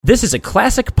This is a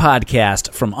classic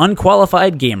podcast from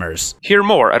Unqualified Gamers. Hear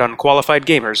more at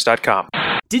unqualifiedgamers.com.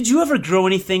 Did you ever grow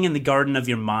anything in the garden of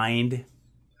your mind?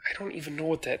 I don't even know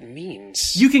what that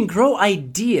means. You can grow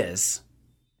ideas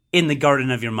in the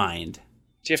garden of your mind.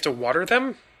 Do you have to water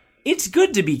them? It's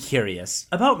good to be curious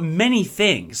about many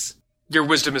things. Your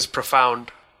wisdom is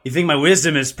profound. You think my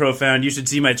wisdom is profound? You should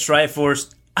see my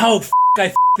Triforce. Oh, I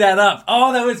f***ed that up.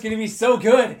 Oh, that was going to be so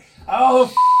good. Oh,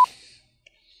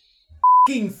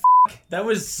 f***ing f***. That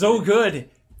was so good. Let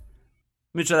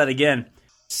me try that again.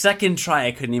 Second try,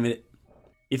 I couldn't even...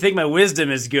 You think my wisdom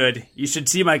is good? You should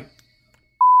see my...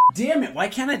 Damn it, why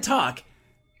can't I talk?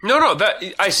 No,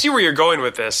 I see where you're going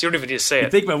with this. You don't even need to say You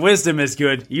it. think my wisdom is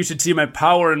good? You should see my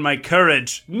power and my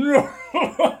courage. God,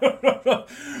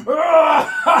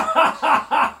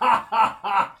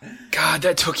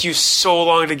 that took you so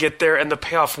long to get there, and the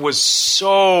payoff was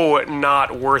so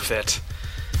not worth it.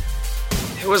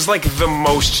 It was like the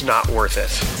most not worth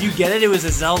it. Do you get it? It was a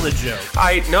Zelda joke.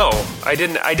 I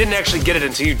didn't actually get it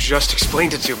until you just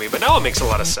explained it to me, but now it makes a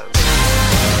lot of sense.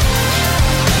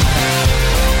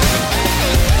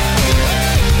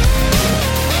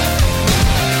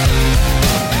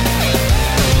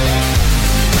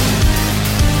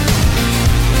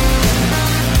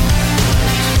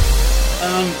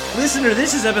 Listener,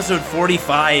 this is episode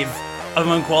 45 of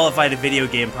Unqualified, a video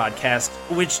game podcast,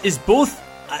 which is both,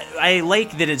 I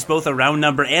like that it's both a round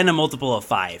number and a multiple of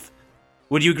 5.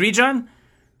 Would you agree, John?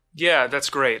 Yeah, that's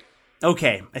great.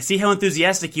 Okay, I see how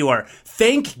enthusiastic you are.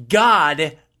 Thank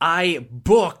God I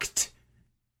booked,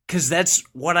 because that's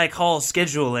what I call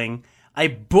scheduling. I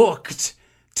booked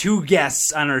 2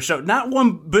 guests on our show. Not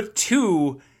 1, but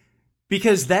 2,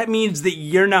 because that means that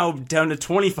you're now down to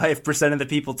 25% of the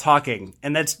people talking.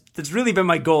 And that's really been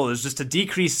my goal, is just to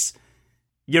decrease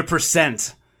your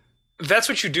percent. That's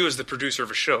what you do as the producer of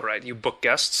a show, right? You book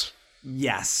guests?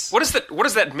 Yes. What does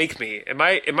that make me? Am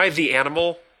I the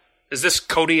animal? Is this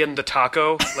Cody and the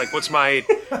taco? Like, what's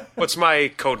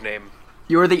my code name?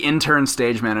 You're the intern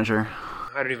stage manager.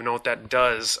 I don't even know what that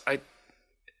does. Am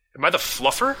I the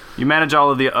fluffer? You manage all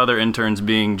of the other interns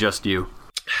being just you.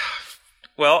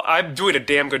 Well, I'm doing a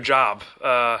damn good job.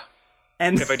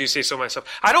 And if I do say so myself.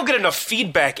 I don't get enough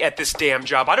feedback at this damn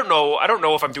job. I don't know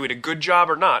if I'm doing a good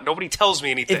job or not. Nobody tells me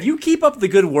anything. if you keep up the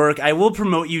good work, I will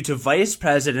promote you to vice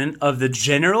president of the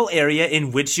general area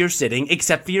in which you're sitting,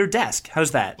 except for your desk.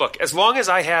 How's that? Look, as long as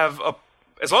I'm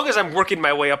working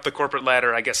my way up the corporate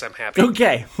ladder, I guess I'm happy.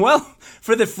 Okay, well,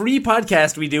 for the free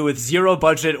podcast we do with zero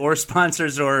budget or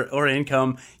sponsors or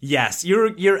income, yes,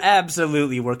 you're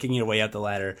absolutely working your way up the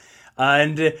ladder.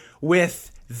 And with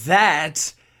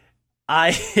that,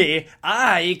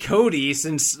 I, Cody,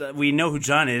 since we know who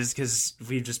John is, because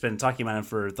we've just been talking about him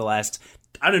for the last,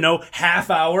 I don't know,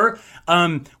 half hour,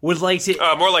 would like to...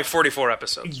 More like 44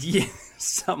 episodes. Yeah,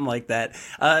 something like that.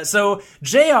 So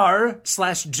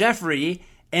JR/Jeffrey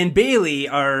and Bailey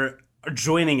are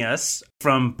joining us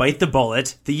from Bite the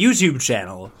Bullet, the YouTube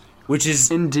channel, which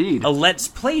is Indeed a Let's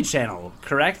Play channel,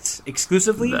 correct?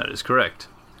 Exclusively? That is correct.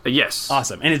 Yes.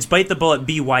 Awesome. And it's Bite the Bullet,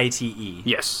 BYTE.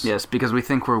 Yes. Yes, because we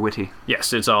think we're witty.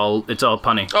 Yes, it's all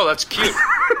punny. Oh, that's cute.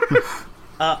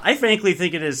 I frankly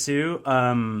think it is too.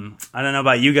 I don't know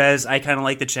about you guys. I kind of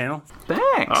like the channel.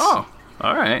 Thanks. Oh,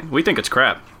 all right. We think it's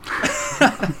crap.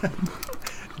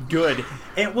 Good.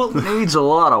 And well, Needs a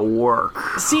lot of work.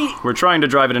 see, We're trying to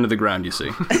drive it into the ground, you see.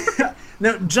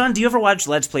 now, John, do you ever watch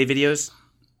Let's Play videos?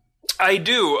 I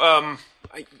do.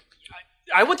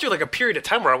 I went through like a period of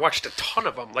time where I watched a ton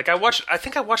of them. Like I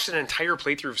think I watched an entire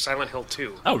playthrough of Silent Hill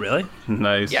 2. Oh, really?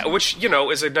 Nice. Yeah, which,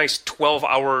 is a nice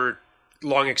 12-hour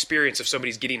long experience if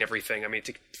somebody's getting everything. I mean, it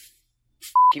took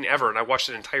f***ing ever, and I watched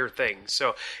an entire thing.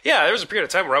 So, yeah, there was a period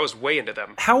of time where I was way into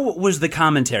them. How was the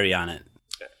commentary on it?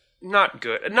 Not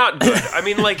good. I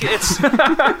mean, like, it's...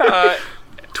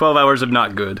 12 hours of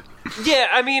not good. Yeah,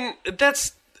 I mean,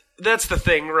 that's the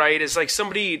thing, right? Is like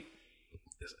somebody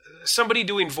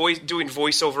doing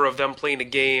voiceover of them playing a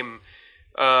game.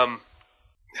 I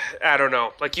don't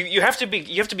know. Like you have to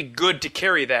be good to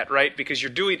carry that, right? Because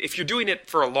if you're doing it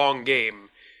for a long game,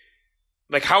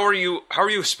 like how are you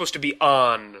supposed to be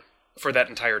on for that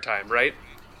entire time, right?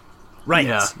 Right.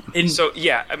 Yeah. So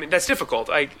yeah, I mean that's difficult.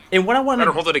 And what I wanted, I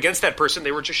don't hold it against that person.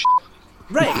 They were just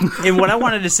right. And what I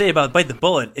wanted to say about Bite the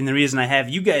Bullet, and the reason I have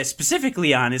you guys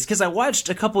specifically on, is because I watched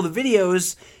a couple of the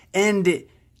videos, and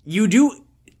you do.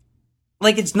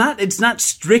 Like, it's not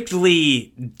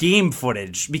strictly game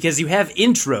footage, because you have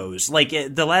intros. Like,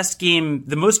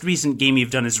 the most recent game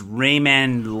you've done is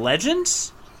Rayman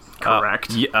Legends?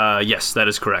 Correct. Yes, that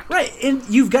is correct. Right, and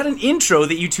you've got an intro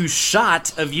that you two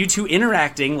shot of you two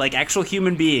interacting like actual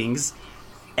human beings,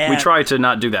 We try to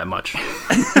not do that much.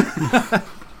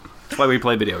 That's why we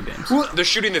play video games. They're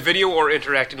shooting the video or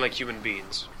interacting like human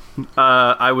beings.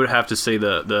 I would have to say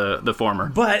the former.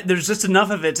 But there's just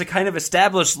enough of it to kind of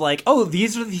establish, like, oh,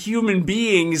 these are the human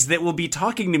beings that will be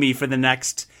talking to me for the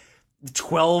next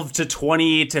 12 to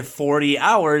 20 to 40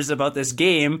 hours about this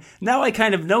game. Now I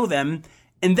kind of know them.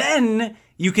 And then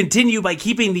you continue by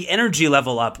keeping the energy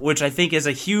level up, which I think is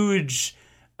a huge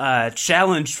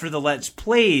challenge for the Let's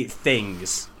Play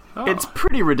things. Oh. It's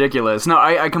pretty ridiculous. No,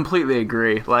 I completely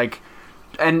agree. Like,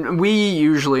 and we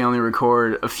usually only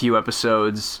record a few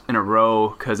episodes in a row,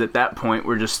 because at that point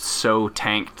we're just so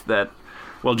tanked that...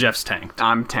 Well, Jeff's tanked.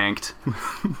 I'm tanked.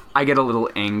 I get a little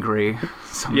angry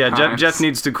sometimes. Yeah, Jeff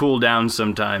needs to cool down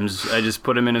sometimes. I just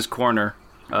put him in his corner,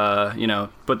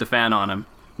 put the fan on him,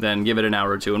 then give it an hour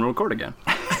or two and record again.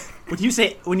 When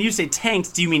you say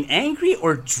tanked, do you mean angry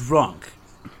or drunk?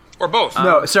 Or both.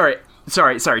 No, sorry.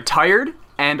 Tired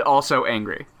and also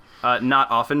angry.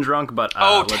 Not often drunk, but...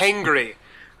 tangry.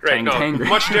 Right, no, Tangry.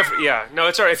 much different. Yeah, no,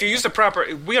 it's all right. If you use the proper...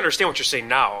 We understand what you're saying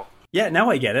now. Yeah,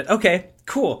 now I get it. Okay,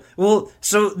 cool. Well,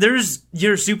 so there's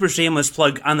your super shameless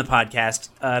plug on the podcast.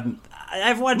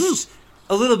 I've watched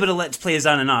a little bit of Let's Plays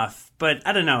on and off, but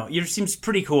I don't know. Yours seems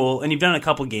pretty cool, and you've done a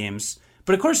couple games.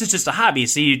 But of course, it's just a hobby,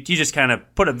 so you just kind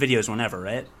of put up videos whenever,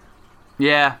 right?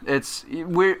 Yeah,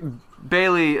 we're...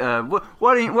 Bailey,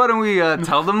 why don't we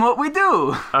tell them what we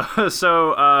do?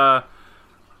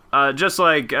 Just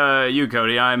like you,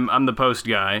 Cody, I'm the post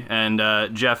guy,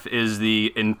 and Jeff is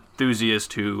the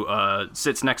enthusiast who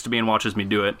sits next to me and watches me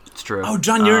do it. It's true. Oh,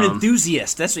 John, you're an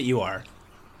enthusiast. That's what you are.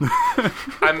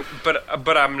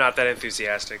 But I'm not that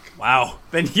enthusiastic. Wow,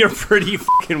 then you're pretty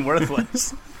fucking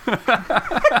worthless.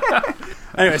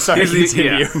 Anyway, sorry,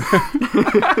 continue.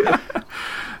 Yeah.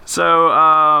 So,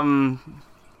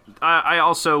 I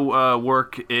also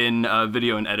work in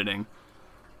video and editing,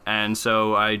 and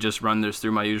so I just run this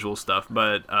through my usual stuff.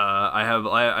 But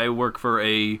I work for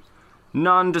a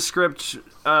nondescript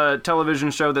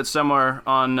television show that's somewhere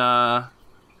on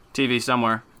TV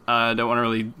somewhere. I don't want to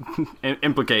really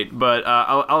implicate, but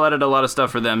I'll edit a lot of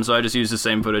stuff for them, so I just use the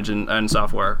same footage and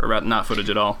software, or not footage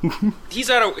at all.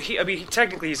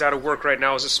 Technically he's out of work right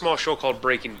now. It's a small show called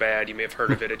Breaking Bad. You may have heard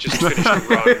of it. It just finished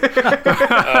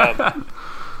a run.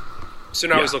 So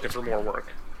now he's looking for more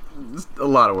work. A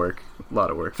lot of work.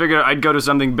 Figure I'd go to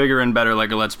something bigger and better,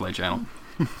 like a Let's Play channel.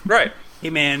 Right. Hey,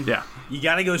 man. Yeah. You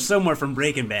gotta go somewhere from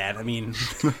Breaking Bad. I mean...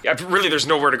 Yeah, really, there's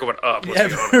nowhere to go but up,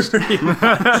 let's be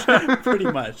honest. Pretty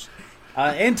much.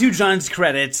 And to John's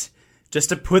credit, just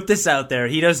to put this out there,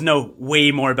 he does know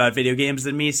way more about video games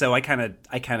than me, so I kind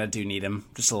of do need him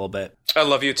just a little bit. I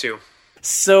love you, too.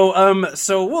 So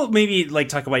we'll maybe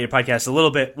talk about your podcast a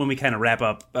little bit when we kind of wrap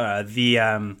up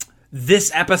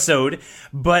this episode,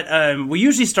 but we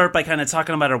usually start by kind of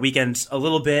talking about our weekends a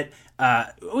little bit.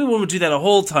 We won't do that a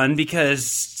whole ton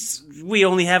because we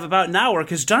only have about an hour,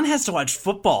 because John has to watch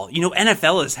football.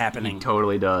 NFL is happening. He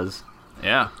totally does.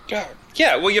 Yeah.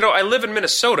 Yeah, well, I live in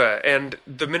Minnesota, and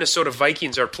the Minnesota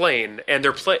Vikings are playing, and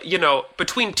they're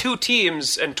between two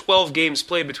teams and 12 games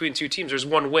played between two teams, there's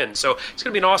one win, so it's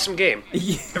going to be an awesome game.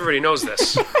 Everybody knows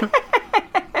this.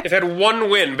 They've had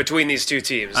one win between these two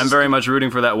teams. I'm very much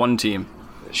rooting for that one team.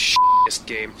 Shittiest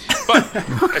game, but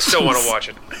I still want to watch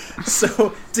it.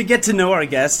 So, to get to know our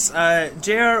guests,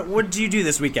 JR, what did you do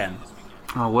this weekend?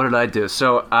 Oh, what did I do?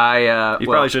 So You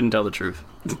probably shouldn't tell the truth.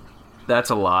 That's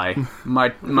a lie.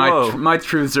 My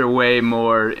truths are way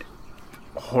more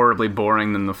horribly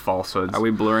boring than the falsehoods. Are we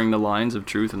blurring the lines of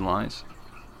truth and lies?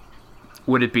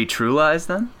 Would it be true lies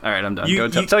then? All right, I'm done. Go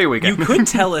tell your weekend. You could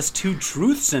tell us two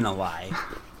truths and a lie.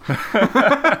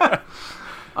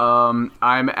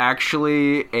 I'm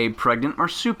actually a pregnant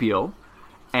marsupial,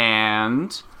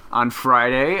 and on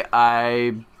Friday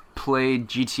I played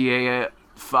GTA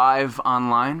 5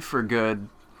 online for a good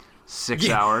 6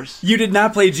 hours. You did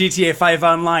not play GTA 5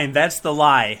 online. That's the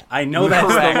lie. I know that's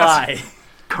Correct. the lie.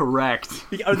 Correct.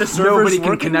 Are the servers Nobody can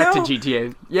working connect now? to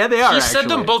GTA. Yeah, they are. He said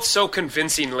actually. them both so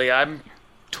convincingly. I'm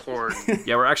torn.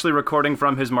 Yeah, we're actually recording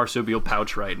from his marsupial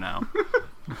pouch right now.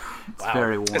 It's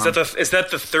very warm. Is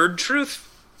that the third truth?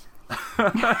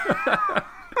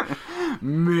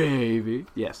 Maybe.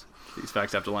 Yes. These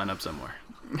facts have to line up somewhere.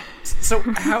 So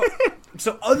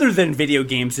other than video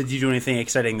games, did you do anything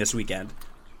exciting this weekend?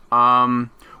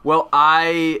 Well,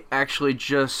 I actually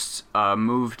just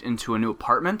moved into a new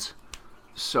apartment.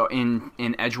 So in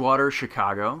Edgewater,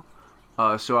 Chicago.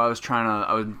 So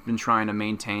I've been trying to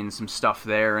maintain some stuff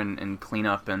there and clean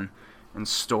up and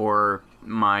store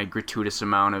my gratuitous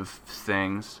amount of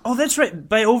things. Oh, that's right.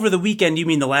 By over the weekend, you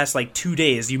mean the last 2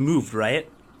 days you moved, right?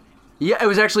 Yeah, it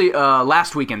was actually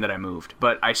last weekend that I moved,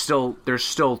 but there's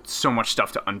still so much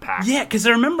stuff to unpack. Yeah, because I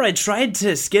remember I tried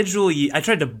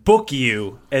to book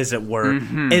you, as it were,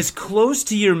 as close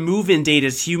to your move-in date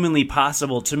as humanly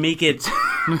possible to make it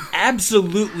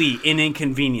absolutely an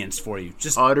inconvenience for you.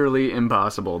 Just Utterly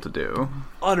impossible to do.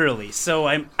 utterly. So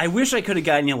I wish I could have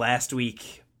gotten you last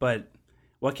week, but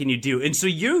what can you do? And so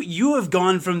you have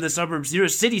gone from the suburbs, you're a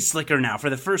city slicker now for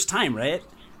the first time, right?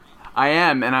 I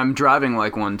am, and I'm driving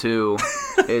like one too.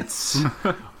 It's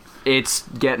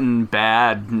getting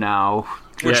bad now.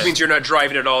 Which means you're not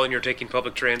driving at all and you're taking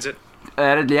public transit.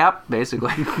 Yep,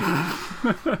 basically.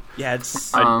 Yeah,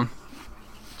 it's...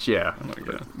 Yeah.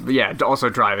 But yeah, also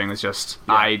driving is just...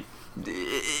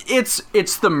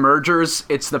 It's the mergers,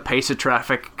 it's the pace of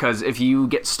traffic, because if you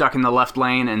get stuck in the left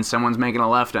lane and someone's making a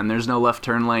left and there's no left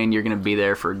turn lane, you're going to be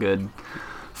there for a good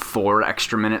 4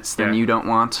 extra minutes than you don't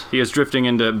want. He is drifting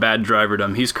into bad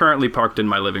driverdom. He's currently parked in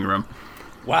my living room.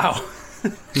 Wow.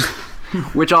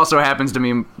 Which also happens to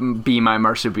be my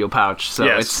marsupial pouch, so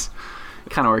Yes.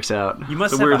 it kind of works out. You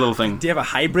must It's a have weird little thing. Do you have a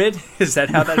hybrid? Is that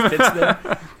how that fits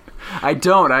there? I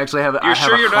don't. I actually have. You're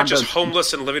sure you're not just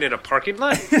homeless and living in a parking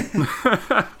lot?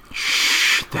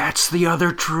 That's the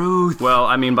other truth. Well,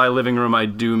 I mean, by living room, I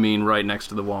do mean right next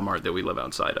to the Walmart that we live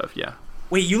outside of, yeah.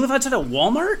 Wait, you live outside of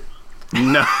Walmart?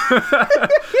 No.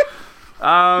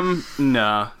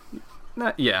 No.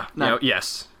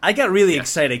 Yes. I got really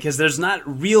excited because there's not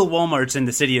real Walmarts in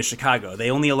the city of Chicago.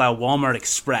 They only allow Walmart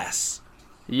Express.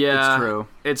 Yeah. It's true.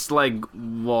 It's like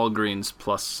Walgreens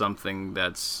plus something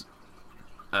that's...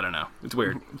 I don't know. It's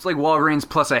weird. It's like Walgreens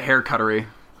plus a hair cuttery.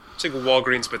 It's like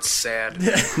Walgreens, but sad.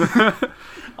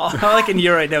 All I can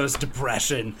hear right now is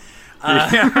depression.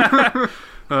 Walmart.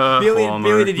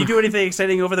 Bailey, did you do anything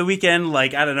exciting over the weekend?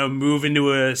 Like, I don't know, move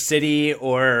into a city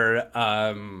or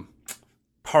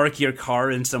park your car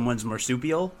in someone's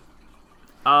marsupial?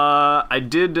 I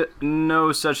did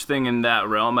no such thing in that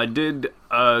realm. I did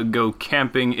go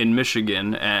camping in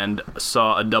Michigan and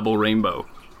saw a double rainbow.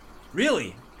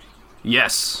 Really?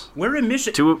 Yes. We're in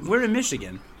Michigan. We're in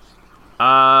Michigan.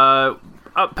 Up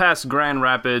past Grand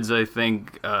Rapids, I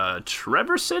think,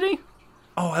 Traverse City?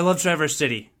 Oh, I love Traverse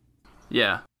City.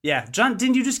 Yeah. Yeah. John,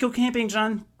 didn't you just go camping,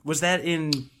 John? Was that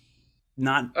in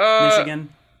not Michigan?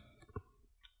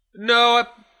 No,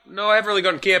 I haven't really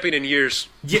gone camping in years.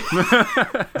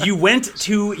 You went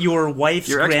to your wife's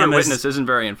Your expert grandma's... witness isn't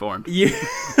very informed.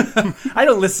 I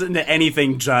don't listen to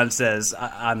anything John says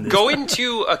on this. Going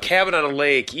to a cabin on a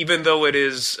lake, even though it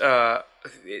is a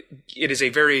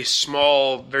very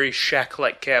small, very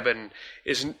shack-like cabin,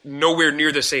 is nowhere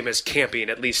near the same as camping,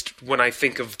 at least when I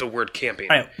think of the word camping.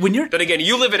 All right, when you're... Then again,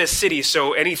 you live in a city,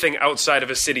 so anything outside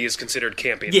of a city is considered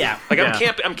camping. Yeah. Like,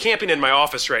 Yeah. I'm camping in my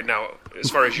office right now,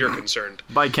 as far as you're concerned.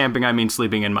 By camping, I mean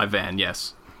sleeping in my van,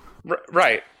 yes.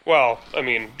 Right. Well, I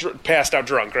mean, passed out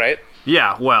drunk, right?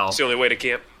 Yeah, well, It's the only way to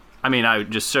camp. I mean, I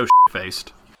just so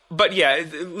faced. But yeah,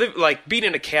 like being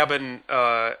in a cabin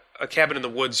in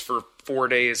the woods for 4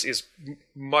 days is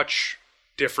much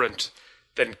different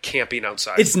than camping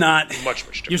outside. It's not. Much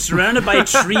different. You're surrounded by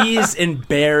trees and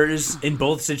bears in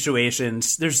both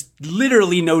situations. There's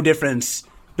literally no difference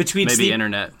between Maybe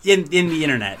internet. In the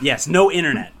internet. Yes, no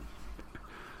internet.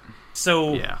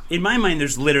 So, Yeah. in my mind,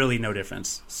 there's literally no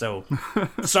difference. So,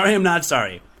 sorry, I'm not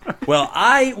sorry. Well,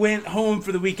 I went home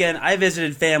for the weekend. I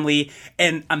visited family,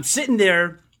 and I'm sitting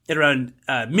there at around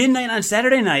midnight on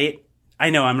Saturday night. I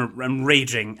know I'm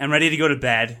raging. I'm ready to go to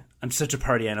bed. I'm such a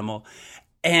party animal.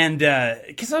 And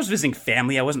because I was visiting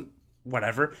family, I wasn't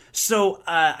whatever. So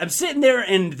I'm sitting there,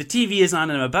 and the TV is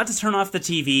on, and I'm about to turn off the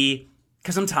TV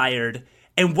because I'm tired.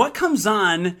 And what comes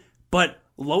on but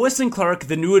Lois and Clark,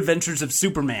 The New Adventures of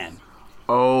Superman.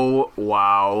 Oh,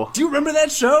 wow. Do you remember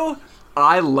that show?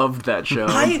 I loved that show.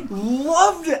 I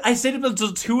loved it. I stayed up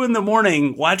until 2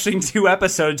 a.m. watching 2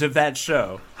 episodes of that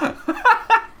show.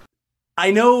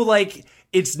 I know, like,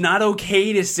 it's not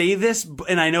okay to say this,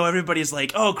 and I know everybody's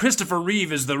like, oh, Christopher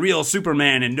Reeve is the real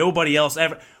Superman and nobody else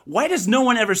ever. Why does no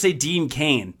one ever say Dean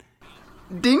Cain?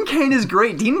 Dean Cain is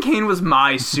great. Dean Cain was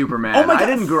my Superman. Oh my God. I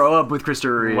didn't grow up with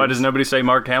Christopher Reeve. Why does nobody say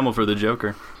Mark Hamill for the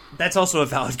Joker? That's also a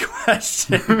valid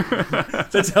question.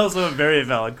 That's also a very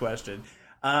valid question.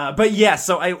 But yeah,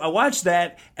 so I watched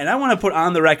that, and I want to put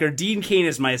on the record, Dean Cain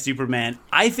is my Superman.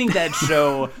 I think that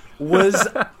show was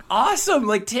awesome.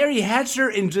 Like, Terry Hatcher,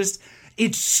 and just,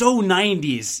 it's so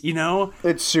 90s, you know?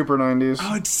 It's super 90s.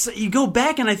 Oh, you go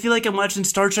back, and I feel like I'm watching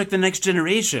Star Trek The Next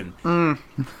Generation.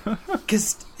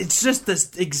 Because it's just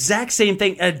this exact same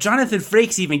thing. Jonathan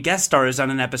Frakes even guest stars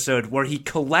on an episode where he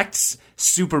collects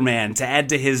Superman to add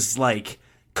to his, like,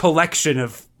 collection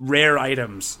of rare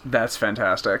items. That's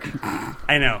fantastic.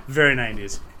 I know, very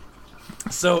 90s.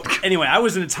 So anyway, I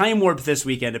was in a time warp this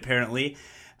weekend apparently,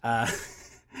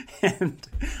 and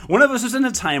one of us was in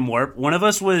a time warp. One of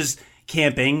us was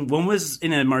camping. One was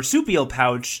in a marsupial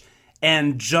pouch.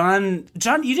 And John,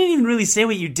 you didn't even really say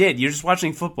what you did. You're just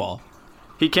watching football.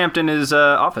 He camped in his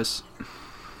office.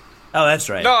 Oh, that's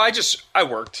right. No, I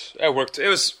worked. It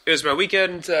was my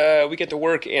weekend to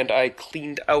work, and I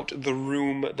cleaned out the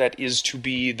room that is to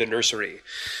be the nursery.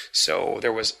 So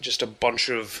there was just a bunch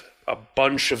of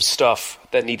stuff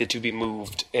that needed to be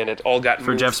moved, and it all got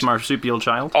For moved. Jeff's marsupial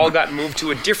child? All got moved to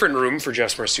a different room for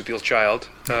Jeff's marsupial child,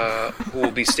 who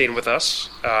will be staying with us.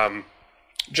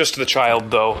 Just the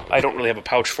child, though. I don't really have a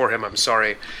pouch for him. I'm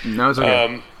sorry. No, it's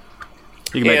okay.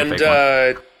 You can make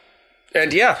a fake one.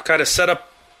 And yeah, kind of set up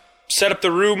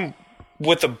the room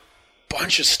with a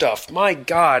bunch of stuff. My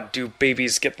God, do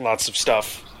babies get lots of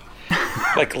stuff?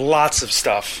 Like lots of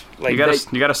stuff. Like You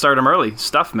gotta start them early.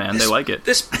 Stuff, man. They like it.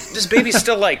 This baby's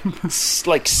still like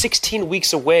 16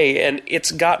 weeks away, and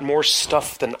it's got more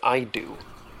stuff than I do.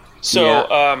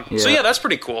 So so yeah, that's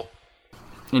pretty cool.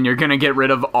 And you're gonna get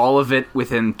rid of all of it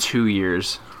within 2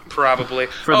 years. Probably.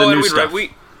 For the new stuff.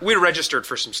 We registered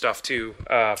for some stuff too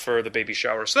for the baby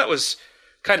shower, so that was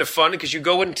kind of fun because you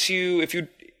go into if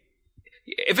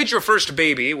it's your first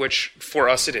baby, which for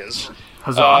us it is.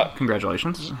 Huzzah!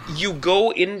 Congratulations. You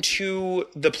go into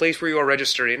the place where you are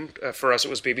registering. For us, it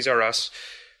was Babies R Us,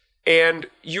 and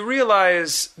you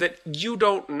realize that you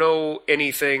don't know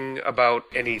anything about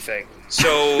anything.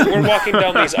 So we're walking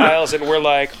down these aisles, and we're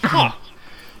like, huh.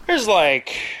 There's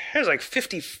like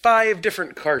 55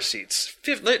 different car seats.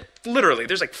 Literally,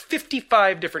 there's like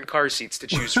 55 different car seats to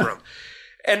choose from.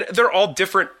 And they're all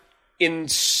different in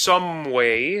some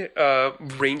way,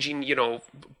 ranging,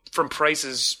 from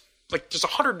prices. Like, there's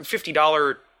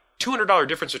 $150, $200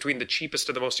 difference between the cheapest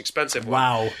and the most expensive one.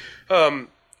 Wow. And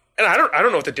I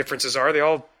don't know what the differences are. They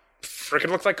all freaking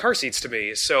look like car seats to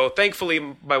me. So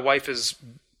thankfully, my wife has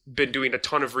been doing a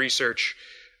ton of research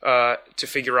to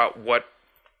figure out what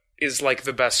is like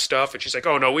the best stuff, and she's like,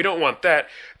 oh no, we don't want that.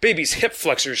 Baby's hip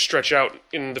flexors stretch out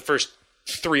in the first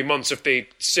 3 months if they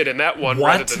sit in that one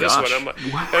rather than this one. And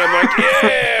I'm like,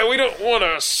 yeah, we don't want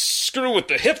to screw with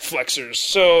the hip flexors.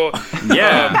 So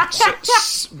Yeah.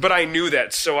 but I knew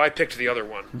that, so I picked the other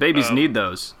one. Babies need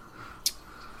those.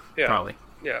 Yeah. Probably.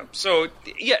 Yeah. So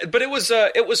yeah, but it was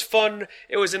fun.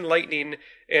 It was enlightening,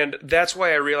 and that's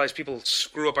why I realized people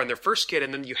screw up on their first kid,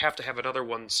 and then you have to have another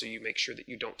one so you make sure that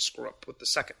you don't screw up with the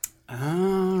second.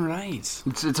 All right.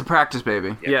 It's a practice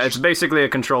baby. Yeah, it's basically a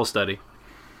control study.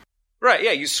 Right,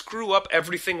 yeah, you screw up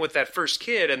everything with that first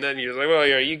kid, and then you're like, well,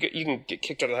 yeah, you can get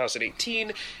kicked out of the house at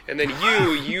 18, and then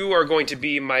you are going to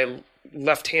be my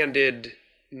left-handed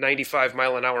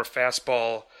 95-mile-an-hour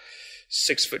fastball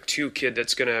 6'2" kid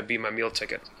that's going to be my meal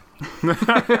ticket.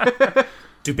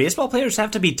 Do baseball players have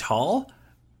to be tall?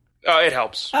 It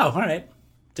helps. Oh, all right.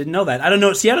 Didn't know that. I don't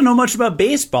know. See, I don't know much about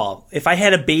baseball. If I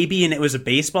had a baby and it was a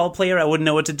baseball player, I wouldn't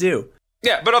know what to do.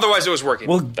 Yeah, but otherwise it was working.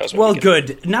 Well,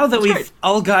 good. Now that we've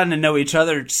all gotten to know each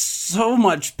other so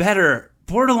much better,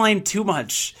 borderline too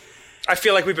much. I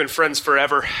feel like we've been friends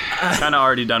forever. Kind of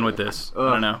already done with this.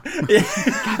 I don't know.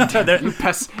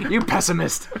 You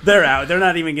pessimist. They're out. They're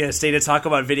not even going to stay to talk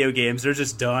about video games. They're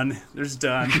just done. They're just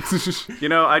done.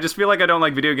 I just feel like I don't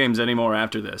like video games anymore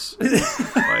after this.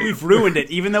 We've ruined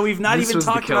it, even though we've not This even was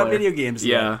the talked about killer. video games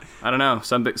yet. Yeah, I don't know.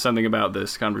 Something about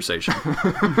this conversation.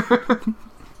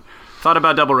 Thought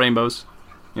about double rainbows,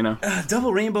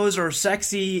 Double rainbows are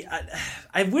sexy.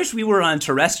 I wish we were on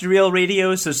terrestrial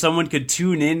radio so someone could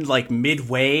tune in like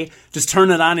midway, just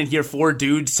turn it on and hear four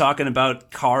dudes talking about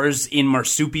cars in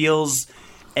marsupials,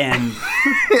 and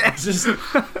just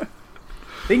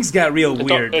things got real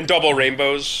weird. And double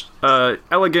rainbows.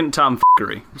 Elegant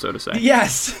tomfoolery, so to say.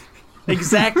 Yes,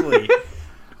 exactly.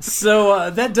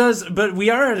 So that does, but we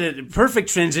are at a perfect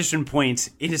transition point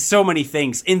into so many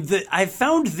things. And I've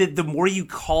found that the more you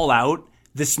call out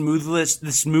the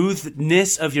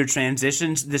smoothness of your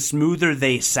transitions, the smoother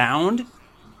they sound.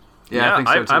 Yeah, I think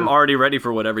so too. I'm already ready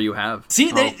for whatever you have.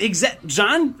 See,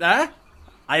 John,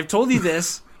 I've told you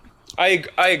this. I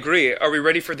agree. Are we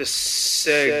ready for the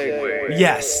segue?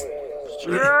 Yes.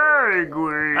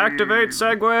 Activate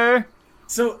segue.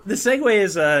 So the segue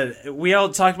is, we all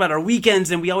talked about our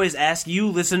weekends, and we always ask you,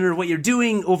 listener, what you're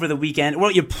doing over the weekend, or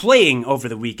what you're playing over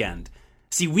the weekend.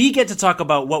 See, we get to talk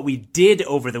about what we did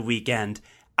over the weekend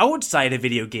outside of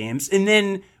video games, and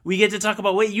then we get to talk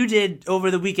about what you did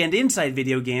over the weekend inside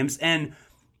video games, and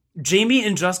Jamie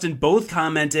and Justin both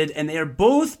commented, and they are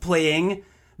both playing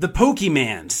the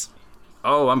Pokemans.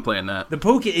 Oh, I'm playing that.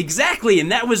 Exactly,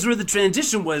 and that was where the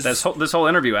transition was. This whole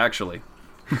interview, actually.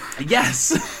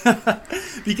 Yes.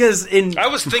 Because I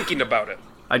was thinking about it.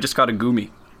 I just caught a Goomy.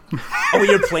 Oh,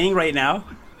 you're playing right now?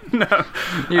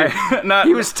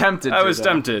 He was tempted. I was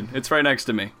tempted. It's right next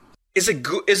to me. Is a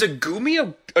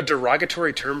Goomy a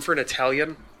derogatory term for an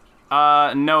Italian?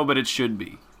 No, but it should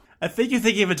be. I think you're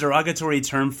thinking of a derogatory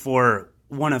term for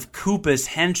one of Koopa's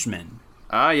henchmen.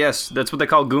 Ah, yes. That's what they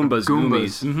call Goombas.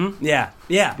 Goomies. Mm-hmm. Yeah.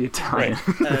 The Italian.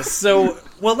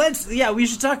 We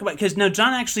should talk about, because now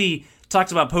John actually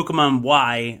talked about Pokemon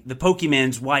Y, the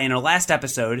Pokemon's Y, in our last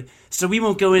episode, so we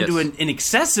won't go into an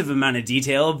excessive amount of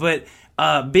detail, but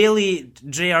Bailey,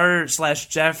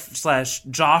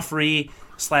 JR/Jeff/Joffrey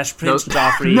 /Prince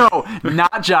Joffrey. No,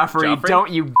 not Joffrey. Joffrey?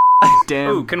 Don't you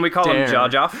damn. Ooh, can we call him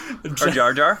Jaw-Joff? Or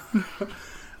Jar Jar?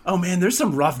 Oh man, there's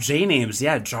some rough J names.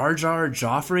 Yeah, Jar Jar,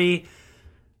 Joffrey.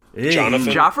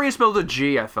 Jonathan. Joffrey is spelled a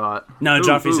G, I thought. No,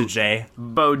 Joffrey's a J.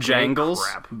 Bojangles.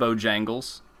 Crap.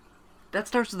 Bojangles. That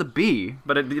starts with a B.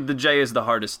 But the J is the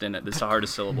hardest in it. It's the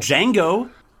hardest syllable. Django.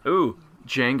 Ooh.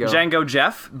 Django. Django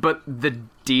Jeff? But the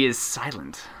D is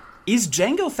silent. Is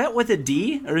Django Fett with a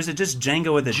D, or is it just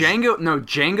Django with a J?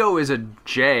 Django is a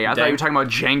J. I thought you were talking about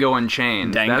Django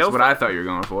Unchained. Dango That's what Fett? I thought you were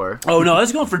going for. Oh no, I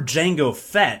was going for Django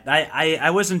Fett. I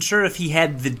wasn't sure if he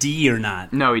had the D or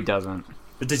not. No, he doesn't.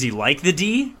 But does he like the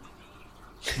D?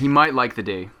 He might like the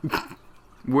D.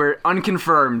 We're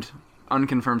unconfirmed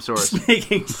source.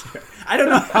 Making sure. I don't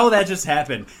know how that just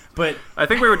happened, but I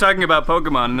think we were talking about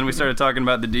Pokemon, and then we started talking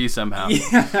about the D somehow.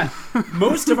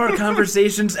 most of our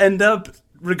conversations end up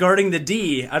regarding the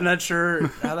D. I'm not sure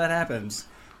how that happens.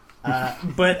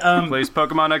 But Plays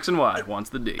Pokemon X and Y,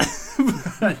 wants the D.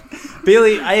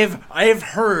 Bailey, I have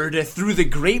heard through the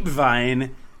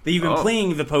grapevine that you've been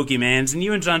playing the Pokemans, and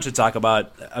you and John should talk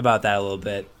about that a little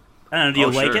bit. I don't know, do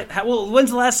you like sure. it?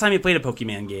 When's the last time you played a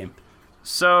Pokemon game?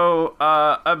 So,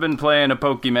 I've been playing a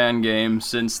Pokemon game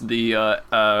since the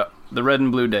Red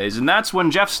and Blue days, and that's when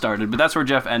Jeff started, but that's where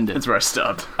Jeff ended. That's where I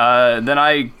stopped. Then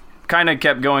I kind of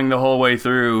kept going the whole way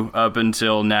through up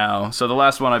until now. So the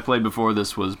last one I played before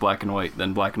this was Black and White,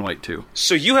 then Black and White 2.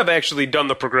 So you have actually done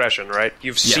the progression, right?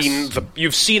 You've seen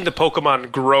the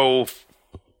Pokemon grow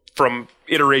from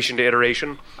iteration to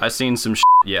iteration. I've seen some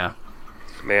yeah.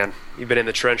 Man, you've been in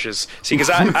the trenches. See,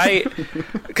 because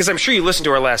I'm sure you listened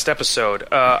to our last episode.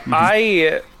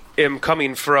 I am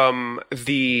coming from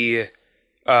the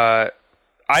other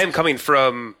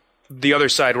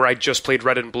side where I just played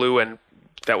Red and Blue, and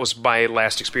that was my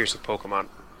last experience with Pokemon.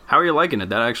 How are you liking it?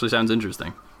 That actually sounds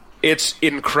interesting. It's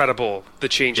incredible, the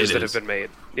changes that have been made.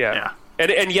 Yeah.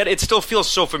 And yet it still feels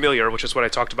so familiar, which is what I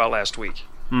talked about last week.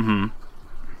 Mm-hmm.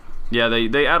 Yeah,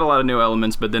 they add a lot of new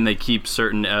elements, but then they keep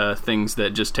certain things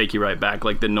that just take you right back,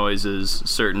 like the noises,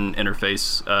 certain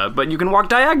interface. But you can walk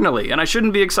diagonally, and I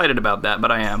shouldn't be excited about that,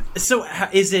 but I am. So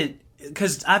is it...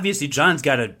 Because obviously John's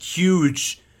got a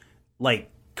huge,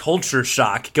 culture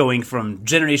shock going from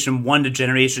Generation 1 to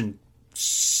Generation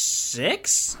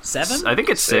 6? 7? I think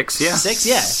it's 6, yeah. 6,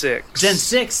 yeah. 6. Gen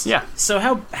 6. Yeah. So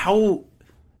how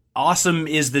awesome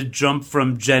is the jump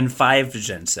from Gen 5 to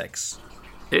Gen 6?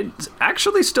 It's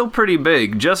actually still pretty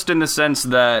big, just in the sense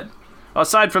that,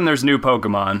 aside from there's new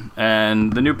Pokemon,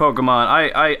 and the new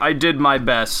Pokemon, I did my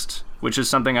best, which is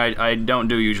something I don't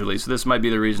do usually, so this might be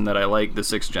the reason that I like the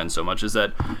 6th gen so much, is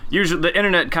that usually the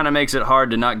internet kind of makes it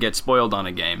hard to not get spoiled on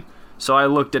a game. So I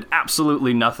looked at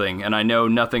absolutely nothing, and I know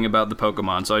nothing about the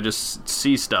Pokemon, so I just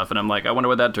see stuff, and I'm like, I wonder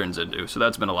what that turns into, so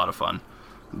that's been a lot of fun.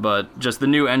 But just the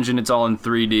new engine, it's all in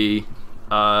 3D,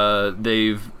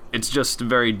 it's just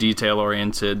very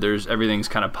detail-oriented. Everything's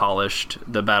kind of polished.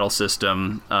 The battle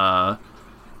system,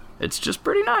 it's just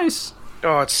pretty nice.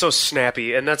 Oh, it's so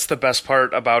snappy, and that's the best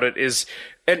part about it is...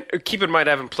 And keep in mind,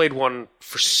 I haven't played one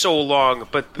for so long,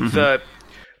 but the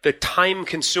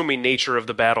time-consuming nature of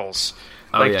the battles...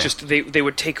 just they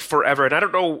would take forever, and I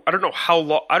don't know how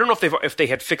long. I don't know if they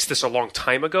had fixed this a long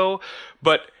time ago,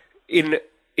 but in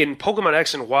Pokemon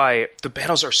X and Y, the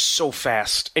battles are so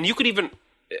fast, and you could even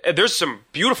there's some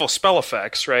beautiful spell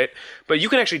effects, right? But you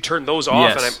can actually turn those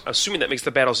off, and I'm assuming that makes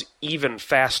the battles even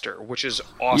faster, which is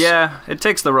awesome. Yeah, it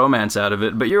takes the romance out of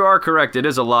it, but you are correct. It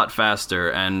is a lot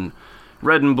faster, and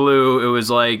Red and Blue, it was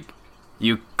like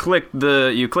you click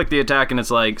the attack, and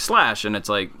it's like slash, and it's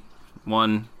like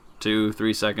 1, 2,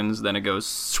 3 seconds, then it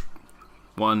goes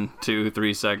 1, 2,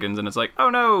 3 seconds, and it's like, oh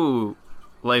no,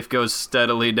 life goes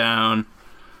steadily down.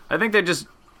 I think they just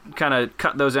kind of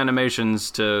cut those animations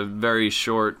to very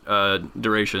short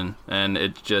duration,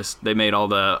 and they made all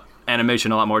the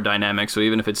animation a lot more dynamic, so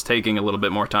even if it's taking a little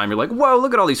bit more time, you're like, whoa,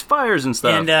 look at all these fires and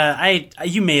stuff. And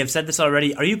you may have said this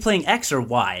already, are you playing X or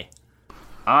Y?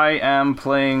 I am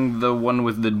playing the one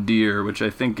with the deer, which I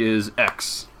think is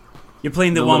X. You're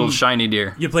playing the little one. shiny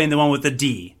deer. You're playing the one with the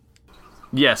D.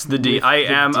 Yes, the D. With I the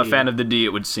am a D. fan of the D, it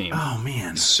would seem. Oh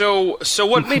man. So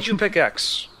what made you pick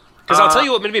X? Because I'll tell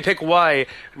you what made me pick Y.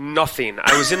 Nothing.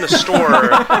 I was in the store.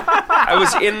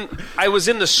 I was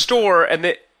in the store,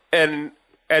 and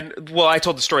well, I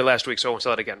told the story last week, so I won't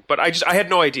tell it again. But I had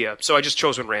no idea, so I just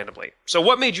chose one randomly. So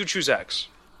what made you choose X?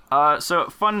 So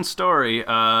fun story.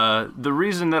 The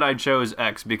reason that I chose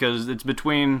X because it's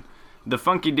between the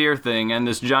funky deer thing and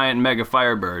this giant mega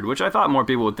firebird, which I thought more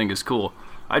people would think is cool.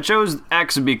 I chose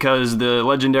X because the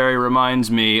legendary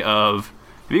reminds me of.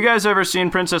 Have you guys ever seen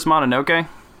Princess Mononoke?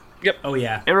 Yep. Oh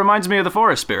yeah. It reminds me of the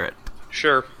forest spirit.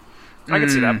 Sure. I can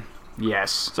see that.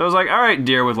 Yes. So I was like, all right,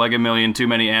 deer with like a million too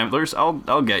many antlers,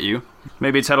 I'll get you.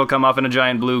 Maybe its head will come off and a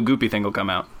giant blue goopy thing will come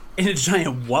out. And a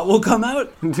giant what will come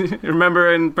out?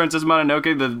 Remember in Princess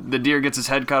Mononoke, the deer gets his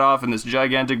head cut off and this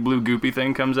gigantic blue goopy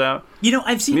thing comes out? You know,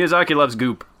 I've seen Miyazaki loves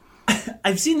goop.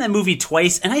 that movie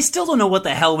twice, and I still don't know what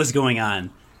the hell was going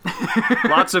on.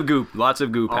 Lots of goop All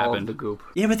happened. of the goop.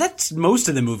 Yeah, but that's most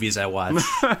of the movies I watch.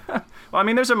 Well, I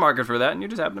mean, there's a market for that, and you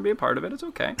just happen to be a part of it. It's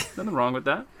okay. Nothing wrong with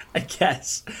that. I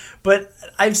guess. But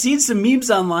I've seen some memes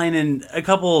online and a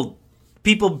couple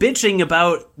people bitching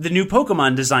about the new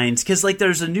Pokemon designs, because like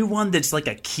there's a new one that's like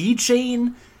a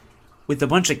keychain with a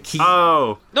bunch of keys.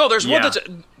 Oh. No, there's Yeah.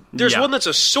 one that's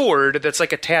a sword that's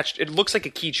like attached. It looks like a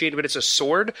keychain, but it's a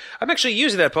sword. I'm actually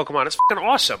using that Pokemon. It's fucking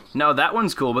awesome. No, that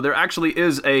one's cool, but there actually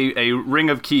is a ring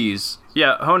of keys.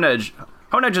 Yeah, Honedge.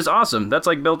 Honedge is awesome. That's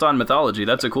like built on mythology.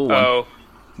 That's a cool one. Oh.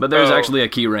 But there's Oh. actually a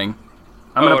key ring.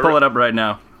 I'm going to pull it up right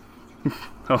now.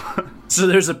 So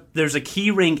there's a key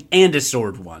ring and a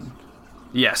sword one.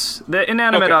 Yes. The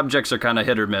inanimate Okay. objects are kind of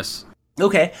hit or miss.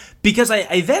 Okay, because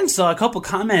I then saw a couple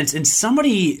comments and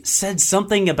somebody said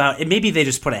something about, and maybe they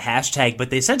just put a hashtag, but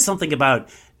they said something about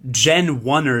Gen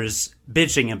 1ers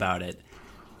bitching about it.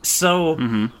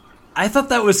 So I thought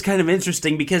that was kind of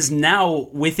interesting because now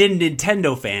within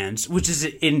Nintendo fans, which is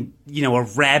in, a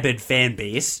rabid fan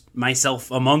base,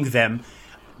 myself among them,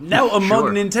 now among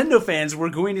Nintendo fans, we're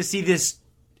going to see this.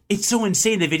 It's so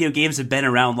insane that video games have been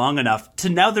around long enough to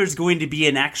now there's going to be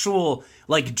an actual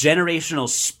generational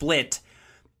split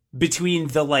between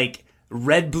the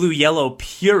red, blue, yellow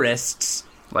purists.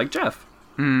 Like Jeff.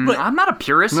 I'm not a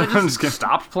purist. I I'm just just kidding.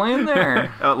 stopped playing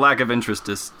there. Lack of interest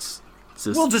is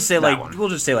We'll just say that one. we'll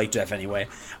just say like Jeff anyway.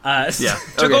 Yeah.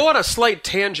 To Okay. go on a slight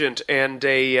tangent and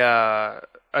a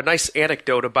nice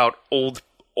anecdote about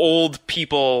old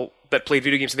people that played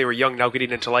video games when they were young now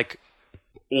getting into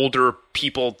older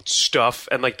people stuff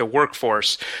and the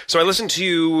workforce. So I listen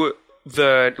to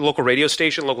the local radio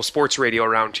station, local sports radio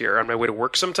around here on my way to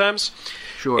work sometimes.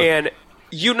 Sure. And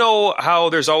you know how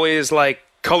there's always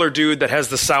color dude that has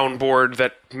the soundboard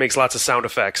that makes lots of sound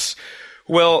effects.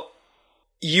 Well,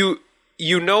 you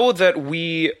know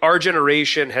that our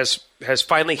generation has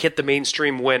finally hit the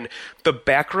mainstream when the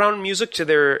background music to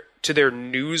their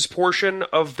news portion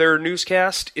of their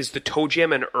newscast is the Toe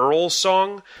Jam and Earl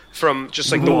song from just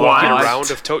the walking around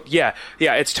of Toe. Yeah,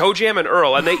 it's Toe Jam and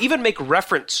Earl, and they even make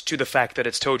reference to the fact that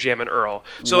it's Toe Jam and Earl.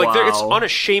 So it's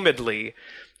unashamedly,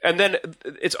 and then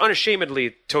it's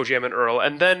unashamedly Toe Jam and Earl,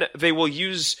 and then they will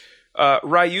use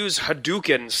Ryu's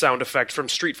Hadouken sound effect from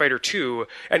Street Fighter 2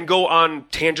 and go on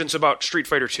tangents about Street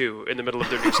Fighter 2 in the middle of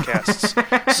their newscasts.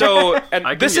 So, and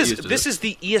I can this get is used to this this. is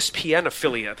the ESPN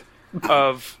affiliate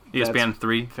of ESPN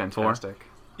 3, 4. Fantastic.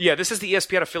 yeah, this is the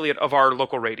ESPN affiliate of our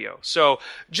local radio. So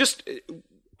just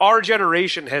our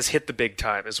generation has hit the big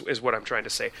time is what I'm trying to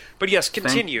say. But yes,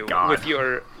 continue God. with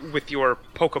your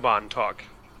Pokemon talk.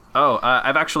 Oh,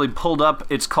 I've actually pulled up.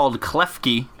 It's called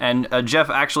Klefki, and Jeff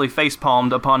actually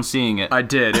facepalmed upon seeing it. I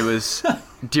did. It was,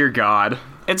 dear God.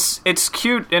 It's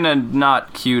cute in a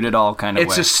not cute at all kind of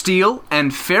It's way. a steel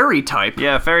and fairy type.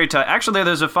 Yeah, fairy type. Actually,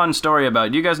 there's a fun story about it.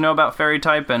 Do you guys know about fairy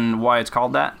type and why it's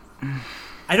called that?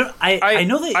 I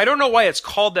know that I don't know why it's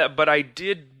called that, but I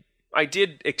did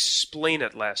explain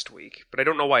it last week, but I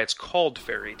don't know why it's called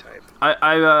fairy type.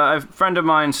 A friend of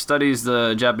mine studies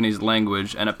the Japanese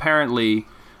language, and apparently,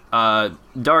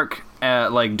 dark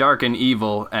and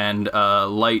evil and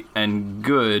light and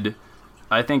good.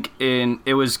 I think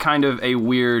it was kind of a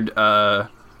weird.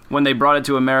 When they brought it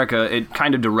to America, it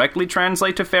kind of directly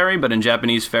translates to fairy, but in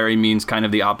Japanese, fairy means kind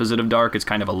of the opposite of dark. It's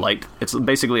kind of a light. It's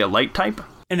basically a light type.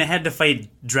 and it had to fight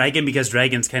Dragon because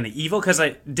Dragon's kind of evil. Because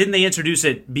didn't they introduce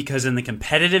it because in the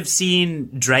competitive scene,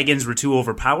 dragons were too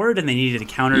overpowered and they needed a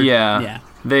counter? Yeah.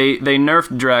 They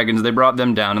nerfed dragons, they brought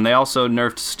them down, and they also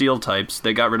nerfed steel types.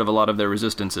 They got rid of a lot of their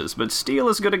resistances. But steel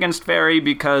is good against fairy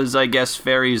because I guess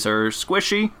fairies are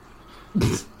squishy.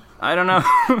 I don't know.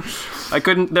 I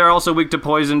couldn't. They're also weak to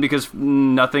poison because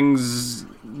nothing's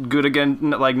good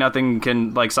again. Like nothing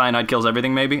can. Like cyanide kills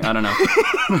everything. Maybe I don't know.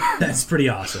 That's pretty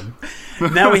awesome.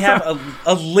 Now we have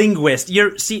a linguist.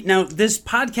 Now this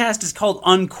podcast is called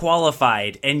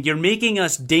Unqualified, and you're making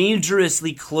us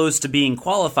dangerously close to being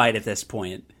qualified at this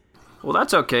point. Well,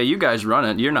 that's okay. You guys run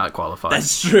it. You're not qualified.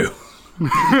 That's true. You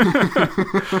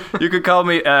could call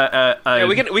me. Yeah,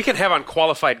 we can have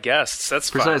unqualified guests.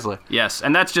 That's fine. Precisely. Yes,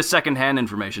 and that's just secondhand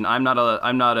information. I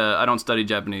don't study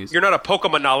Japanese. You're not a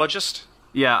Pokemonologist?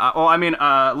 Yeah. Well, I mean,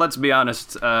 let's be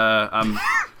honest. I'm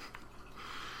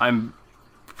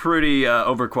pretty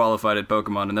overqualified at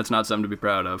Pokemon, and that's not something to be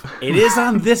proud of. It is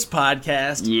on this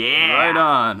podcast. Yeah. Right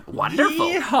on. Wonderful.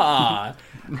 Yeehaw.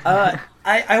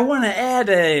 I want to add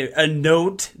a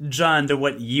note, John, to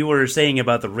what you were saying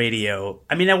about the radio.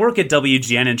 I mean, I work at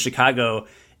WGN in Chicago,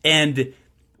 and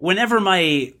whenever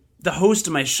the host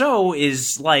of my show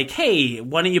is like, hey,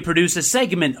 why don't you produce a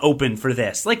segment open for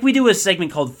this? Like, we do a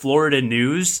segment called Florida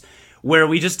News, where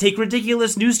we just take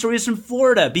ridiculous news stories from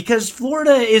Florida, because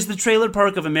Florida is the trailer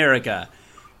park of America.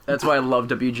 That's why I love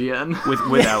WGN.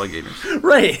 With alligators.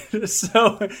 Right.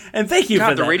 So, and thank you for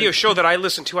that. The radio show that I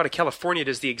listen to out of California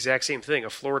does the exact same thing, a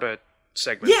Florida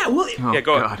segment. Yeah, well,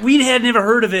 go ahead. We had never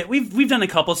heard of it. We've done a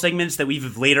couple segments that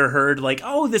we've later heard, like,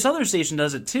 oh, this other station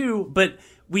does it too, but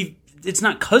it's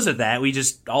not because of that. We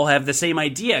just all have the same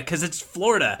idea, because it's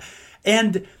Florida.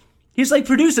 And he's like,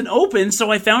 produce an open,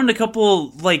 so I found a couple,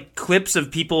 like, clips of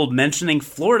people mentioning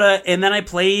Florida, and then I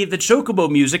play the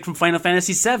Chocobo music from Final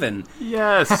Fantasy VII.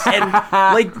 Yes. And,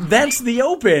 like, that's the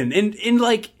open. And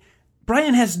like,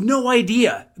 Brian has no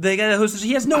idea. The guy that hosts,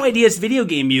 he has no idea it's video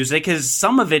game music, because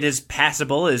some of it is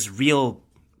passable as real,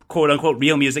 quote-unquote,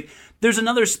 real music. There's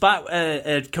another spot,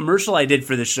 a commercial I did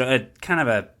for the show, kind of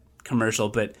a commercial,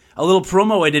 but a little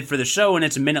promo I did for the show, and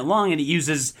it's a minute long, and it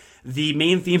uses the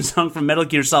main theme song from Metal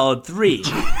Gear Solid 3.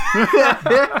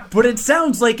 But it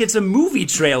sounds like it's a movie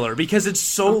trailer, because it's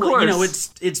so,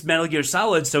 it's Metal Gear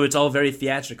Solid, so it's all very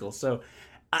theatrical. So,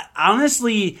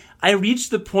 honestly, I reached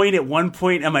the point at one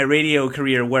point in my radio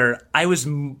career where I was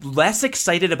less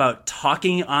excited about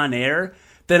talking on air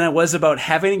than I was about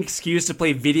having an excuse to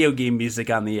play video game music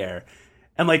on the air.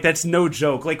 And, like, that's no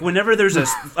joke. Like, whenever there's a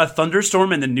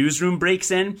thunderstorm and the newsroom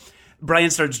breaks in, Brian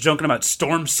starts joking about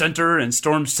Storm Center and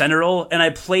Storm Central, and I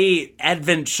play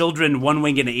Advent Children, One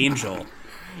Winged Angel.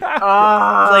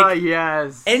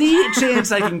 Yes. Any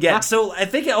chance I can get. So I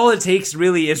think all it takes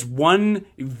really is one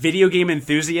video game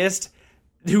enthusiast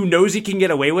who knows he can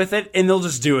get away with it, and they'll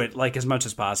just do it, like, as much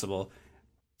as possible.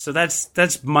 So that's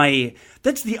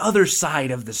the other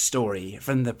side of the story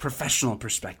from the professional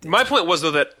perspective. My point was, though,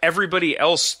 that everybody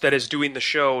else that is doing the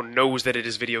show knows that it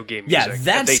is video game music. Yeah,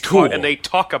 that's cool. cool. And they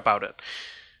talk about it.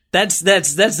 That's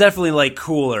definitely, like,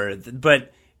 cooler.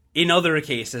 But in other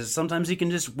cases, sometimes you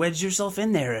can just wedge yourself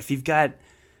in there if you've got,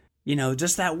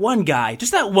 just that one guy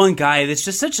that's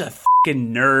just such a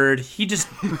fucking nerd. He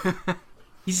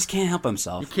just can't help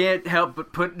himself. He can't help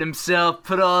but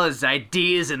put all his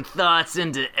ideas and thoughts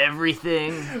into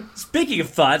everything. Speaking of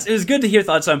thoughts, it was good to hear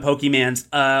thoughts on Pokemans.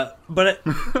 But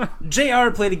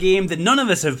JR played a game that none of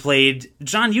us have played.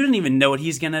 John, you didn't even know what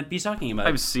he's going to be talking about.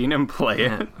 I've seen him play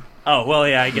it. Oh, well,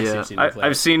 yeah, I guess you've seen him play it.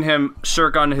 I've seen him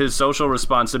shirk on his social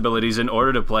responsibilities in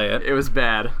order to play it. It was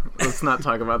bad. Let's not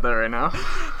talk about that right now.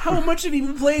 How much have you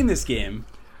been playing this game?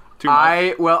 Too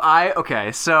much.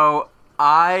 So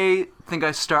I think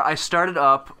I started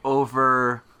up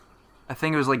over, I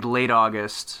think it was like late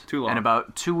August. Too long. And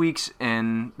about 2 weeks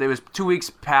in, it was 2 weeks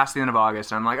past the end of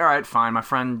August, and I'm like, all right, fine, my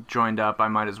friend joined up, I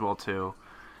might as well too.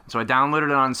 So I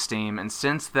downloaded it on Steam, and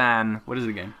since then... What is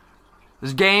the game?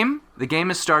 The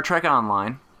game is Star Trek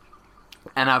Online,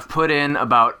 and I've put in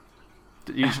about...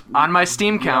 on my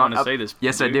Steam count... You don't want to say this.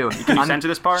 Yes, I do. Can you censor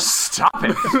this part? Stop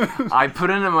it! I put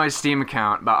into my Steam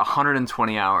account about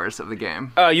 120 hours of the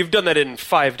game. You've done that in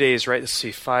 5 days, right? Let's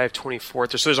see,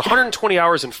 5/24. So there's 120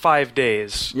 hours in 5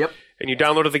 days. Yep. And you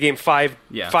downloaded the game 5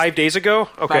 days ago?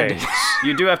 Okay. 5 days.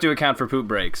 You do have to account for poop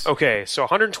breaks. Okay, so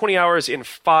 120 hours in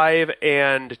 5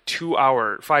 and 2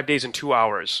 hours. 5 days and 2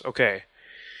 hours. Okay.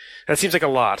 That seems like a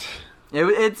lot.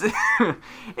 It's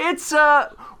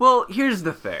well, here's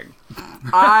the thing.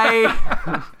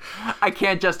 I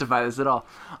can't justify this at all.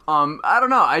 I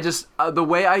don't know. I just the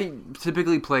way I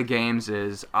typically play games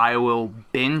is I will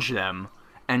binge them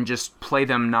and just play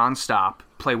them nonstop.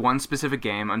 Play one specific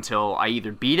game until I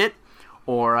either beat it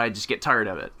or I just get tired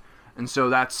of it. And so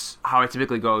that's how I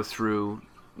typically go through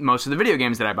most of the video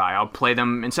games that I buy. I'll play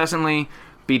them incessantly,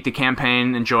 beat the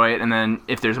campaign, enjoy it, and then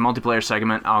if there's a multiplayer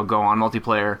segment, I'll go on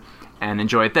multiplayer and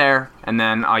enjoy it there. And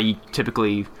then I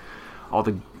typically, all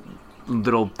the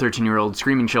little 13-year-old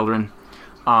screaming children,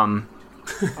 kind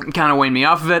of weighed me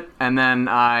off of it, and then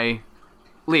I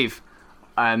leave.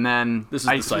 And then This is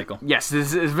the cycle. Yes,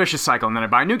 this is a vicious cycle, and then I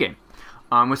buy a new game.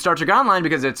 With Star Trek Online,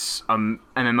 because it's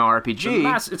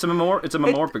MMORPG. It's a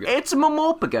Memorpiga. It's a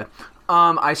Memorpiga.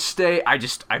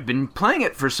 I've been playing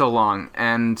it for so long,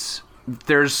 and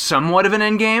there's somewhat of an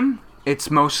end game.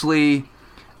 It's mostly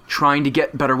trying to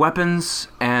get better weapons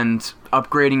and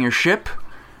upgrading your ship.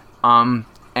 And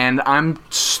I'm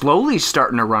slowly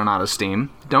starting to run out of steam.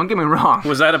 Don't get me wrong.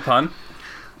 Was that a pun?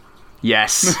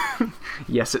 Yes.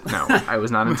 No, I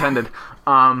was not intended.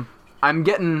 I'm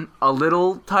getting a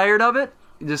little tired of it,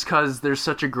 just because there's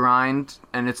such a grind,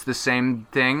 and it's the same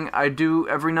thing I do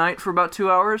every night for about 2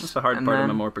 hours. That's the hard part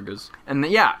of Memorpigas. I'm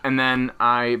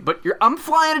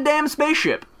flying a damn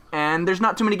spaceship, and there's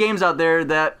not too many games out there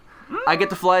that I get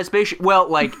to fly a spaceship. Well,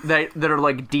 like, that are,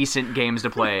 like, decent games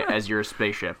to play as your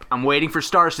spaceship. I'm waiting for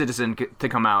Star Citizen to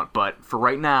come out, but for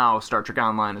right now, Star Trek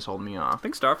Online is holding me off. I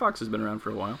think Star Fox has been around for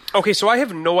a while. Okay, so I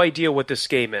have no idea what this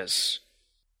game is.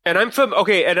 And I'm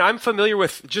familiar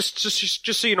with just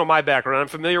so you know my background. I'm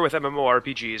familiar with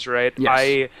MMORPGs, right?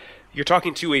 Yes. You're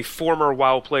talking to a former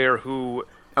WoW player who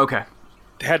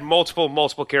had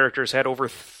multiple characters. Had over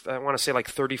I want to say like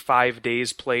 35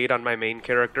 days played on my main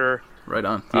character. Right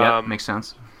on. Yeah, makes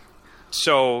sense.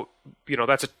 So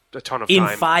that's a ton of In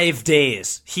time. 5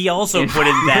 days. He also put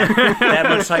in that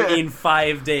much time in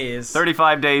 5 days.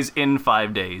 35 days in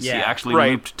 5 days. Yeah. He actually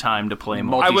Right. looped time to play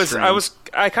more.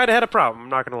 I kind of had a problem. I'm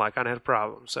not gonna lie, kind of had a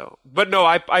problem. So, but no,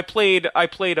 I played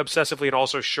obsessively and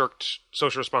also shirked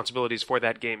social responsibilities for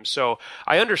that game. So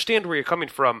I understand where you're coming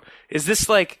from. Is this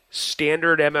like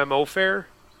standard MMO fare?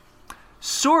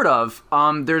 Sort of.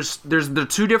 There's the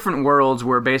two different worlds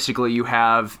where basically you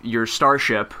have your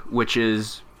starship, which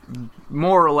is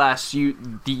more or less the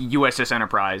USS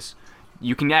Enterprise.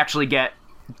 You can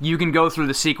go through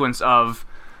the sequence of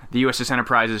the USS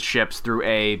Enterprise's ships through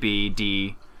A, B,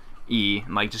 D, E,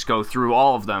 and like just go through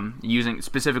all of them,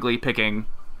 specifically picking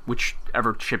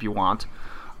whichever ship you want.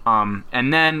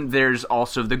 And then there's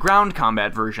also the ground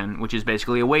combat version, which is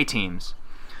basically away teams.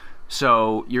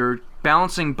 So you're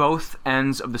balancing both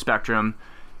ends of the spectrum.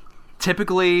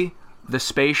 Typically, the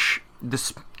space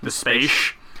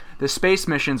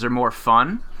missions are more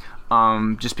fun,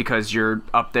 just because you're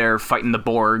up there fighting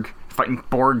Borg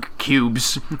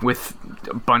cubes with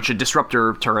a bunch of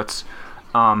disruptor turrets,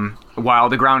 while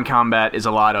the ground combat is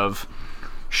a lot of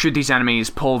shoot these enemies,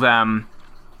 pull them,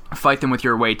 fight them with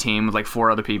your away team with like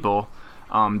 4 other people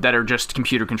that are just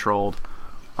computer controlled,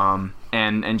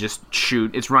 and just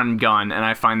shoot. It's run and gun, and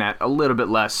I find that a little bit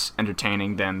less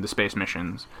entertaining than the space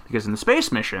missions, because in the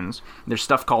space missions there's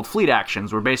stuff called fleet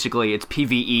actions, where basically it's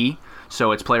PvE,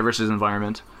 so it's player versus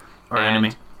environment Or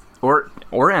enemy.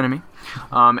 or enemy,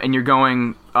 and you're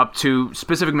going up to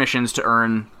specific missions to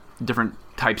earn different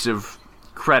types of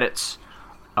credits,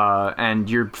 and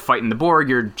you're fighting the Borg,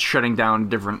 you're shutting down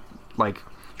different, like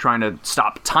trying to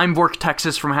stop time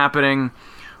vortexes from happening,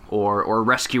 or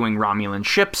rescuing Romulan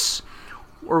ships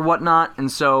or whatnot.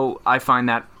 And so I find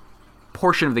that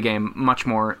portion of the game much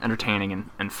more entertaining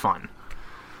and fun.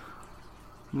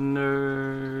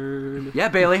 Nerd. Yeah,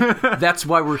 Bailey, that's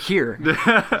why we're here.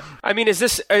 I mean, is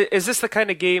this the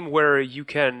kind of game where you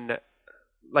can,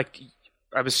 like,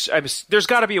 there's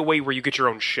got to be a way where you get your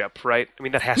own ship, right? I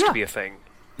mean, that has to be a thing.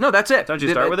 No, that's it. Don't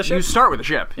you start with a ship? You start with a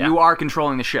ship. Yeah. You are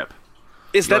controlling the ship.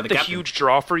 Is You're that the the captain. huge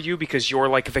draw for you because you're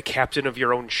like the captain of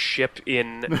your own ship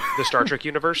in the Star Trek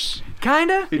universe?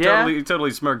 Kinda. He yeah.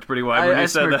 totally smirked pretty wide when I he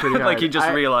said smirked that. pretty Like hard. he just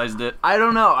realized it. I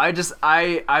don't know.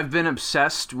 I've been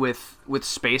obsessed with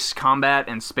space combat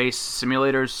and space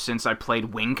simulators since I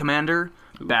played Wing Commander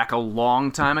back a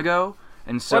long time ago.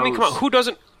 And so Well, I mean, come on, who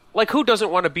doesn't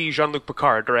want to be Jean-Luc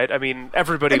Picard, right? I mean,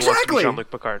 everybody wants to Exactly. be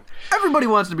Jean-Luc Picard. everybody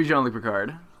wants to be Jean-Luc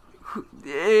Picard.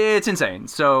 It's insane.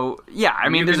 So, yeah, I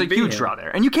mean, you there's a can be huge him. draw there.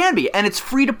 And you can be. And it's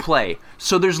free to play.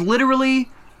 So there's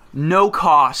literally no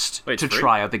cost Wait, to it's free?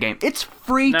 try out the game. It's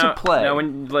free to play. Now,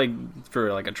 when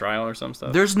for like a trial or some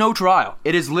stuff. There's no trial.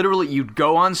 It is literally you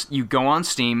go on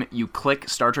Steam, you click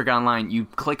Star Trek Online, you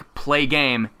click play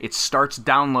game, it starts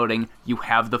downloading, you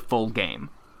have the full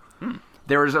game.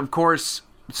 There is, of course,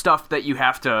 stuff that you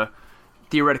have to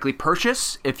theoretically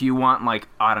purchase if you want, like,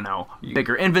 I don't know,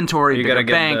 bigger inventory, you bigger gotta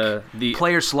get bank, the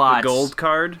player slots. the gold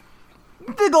card.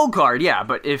 The gold card, yeah,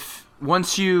 but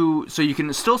so you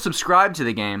can still subscribe to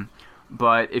the game,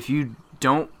 but if you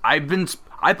don't, I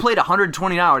played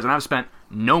 120 hours and I've spent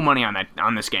no money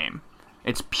on this game.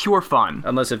 It's pure fun.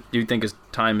 Unless if you think his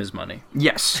time is money.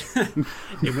 Yes.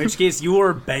 In which case,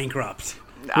 you're bankrupt.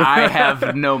 I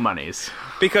have no monies.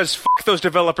 Because fuck those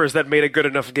developers that made a good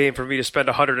enough game for me to spend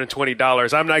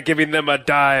 $120. I'm not giving them a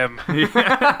dime.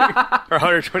 Or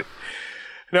 120.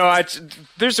 No,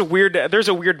 there's a weird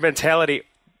mentality.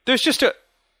 There's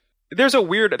a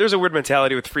weird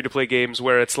mentality with free to play games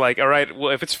where it's like, all right,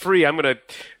 well, if it's free, I'm gonna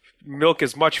milk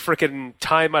as much freaking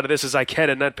time out of this as I can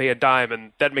and not pay a dime,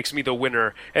 and that makes me the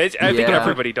winner. And I think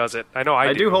everybody does it. I know I do.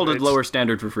 I do hold a lower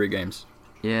standard for free games.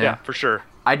 Yeah, for sure.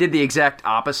 I did the exact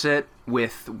opposite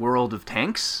with World of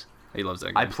Tanks. He loves that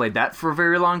game. I played that for a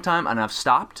very long time, and I've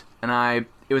stopped. And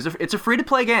it's a free to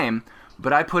play game,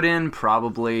 but I put in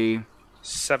probably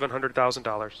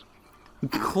 $700,000.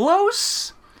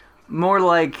 Close, more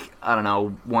like I don't know,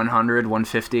 100,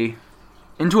 150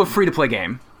 into a free to play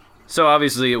game. So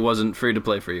obviously it wasn't free to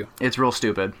play for you. It's real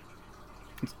stupid.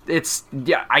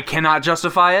 I cannot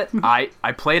justify it.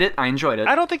 I played it. I enjoyed it.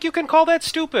 I don't think you can call that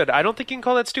stupid.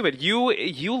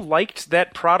 You liked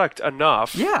that product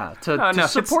enough. Yeah, to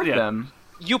support them.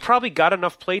 You probably got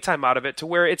enough playtime out of it to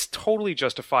where it's totally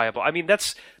justifiable. I mean,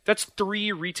 that's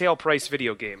 3 retail price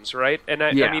video games, right? And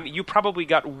I mean, you probably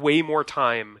got way more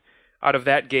time out of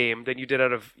that game than you did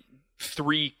out of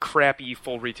 3 crappy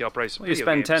full retail price video games. You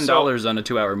spend $10 on a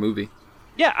 2-hour movie.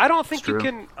 Yeah, I don't think you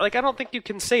can. I don't think you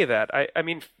can say that. I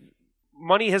mean,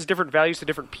 money has different values to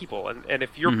different people, and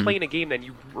if you're playing a game that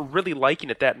you're really liking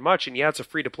it that much, and it's a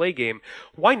free to play game,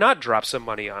 why not drop some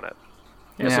money on it?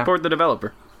 Yeah, support the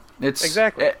developer. It's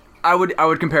exactly. I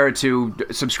would compare it to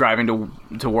subscribing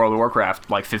to World of Warcraft,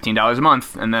 like $15 a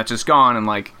month, and that's just gone. And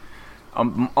like a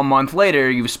month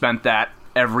later, you've spent that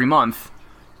every month.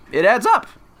 It adds up,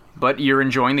 but you're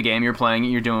enjoying the game. You're playing it.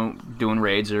 You're doing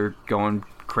raids or going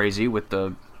crazy with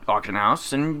the auction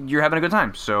house, and you're having a good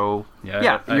time. So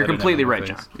you're completely right,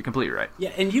 John. You're completely right.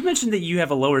 Yeah, and you mentioned that you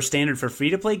have a lower standard for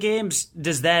free to play games.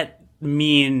 Does that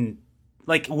mean?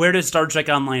 Like, where does Star Trek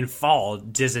Online fall?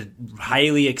 Does it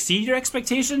highly exceed your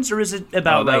expectations, or is it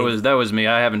about? Oh, that was me.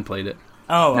 I haven't played it.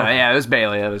 Oh, okay. No, yeah, it was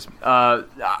Bailey. It was.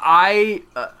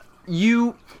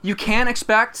 You can't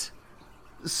expect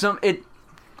some.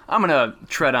 I'm gonna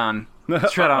tread on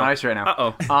ice right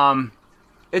now.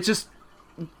 It's just.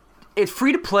 It's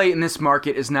free to play in this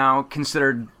market is now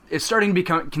considered. It's starting to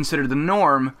become considered the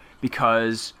norm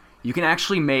because you can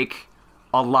actually make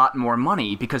a lot more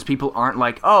money because people aren't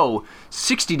like, oh,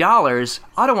 $60,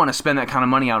 I don't want to spend that kind of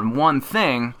money on one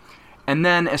thing. And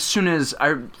then as soon as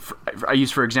I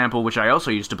use, for example, which I also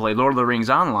used to play, Lord of the Rings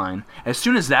Online, as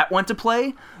soon as that went to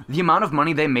play, the amount of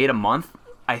money they made a month,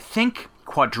 I think,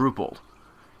 quadrupled.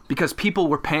 Because people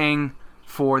were paying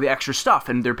for the extra stuff,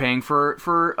 and they're paying for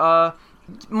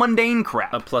mundane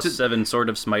crap. A +7 sword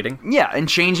of smiting. Yeah, and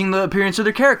changing the appearance of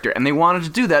their character. And they wanted to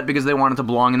do that because they wanted to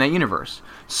belong in that universe.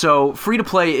 So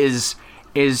free-to-play is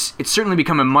it's certainly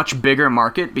become a much bigger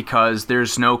market because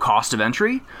there's no cost of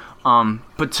entry.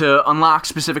 But to unlock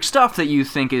specific stuff that you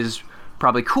think is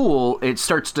probably cool, it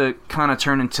starts to kind of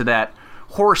turn into that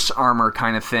horse armor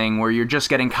kind of thing where you're just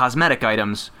getting cosmetic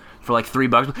items for like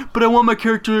 $3, but I want my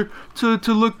character to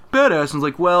look badass. And it's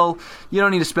like, well, you don't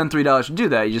need to spend $3 to do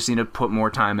that. You just need to put more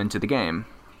time into the game.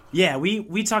 Yeah,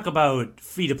 we talk about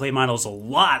free-to-play models a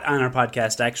lot on our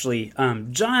podcast, actually.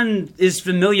 John is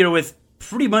familiar with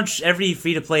pretty much every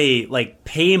free-to-play like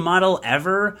pay model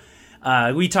ever.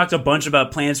 We talked a bunch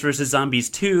about Plants vs. Zombies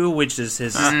 2, which is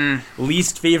his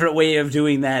least favorite way of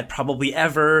doing that probably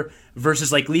ever,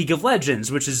 versus like League of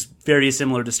Legends, which is very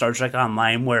similar to Star Trek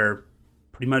Online, where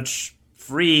pretty much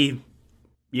free,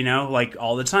 like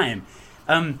all the time.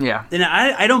 Yeah. And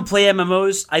I don't play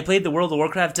MMOs. I played the World of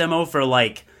Warcraft demo for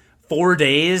like 4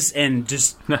 days and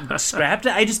just scrapped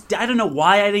it. I don't know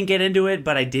why I didn't get into it,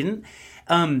 but I didn't.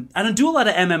 I don't do a lot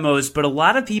of MMOs, but a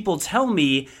lot of people tell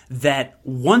me that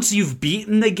once you've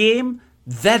beaten the game,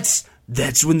 that's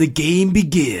when the game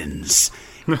begins.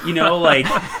 Like,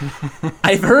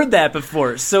 I've heard that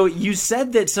before. So you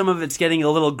said that some of it's getting a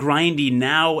little grindy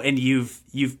now, and you've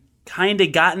kind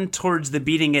of gotten towards the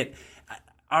beating it.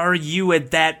 Are you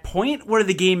at that point where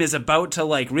the game is about to,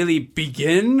 like, really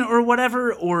begin or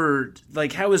whatever? Or,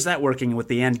 like, how is that working with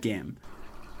the end game?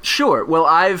 Sure. Well,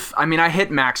 I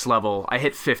hit max level. I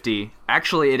hit 50.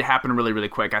 Actually, it happened really, really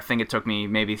quick. I think it took me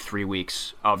maybe 3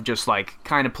 weeks of just, like,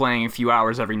 kind of playing a few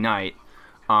hours every night.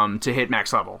 To hit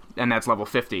max level, and that's level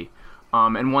 50.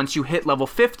 And once you hit level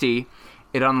 50,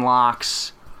 it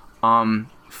unlocks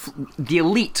the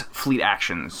elite fleet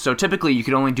actions. So typically you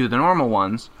could only do the normal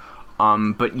ones,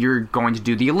 but you're going to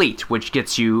do the elite, which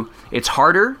gets you... It's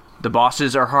harder, the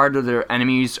bosses are harder, their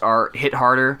enemies are hit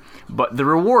harder, but the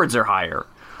rewards are higher.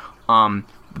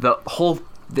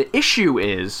 The issue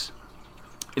is,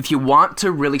 if you want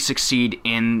to really succeed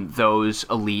in those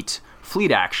elite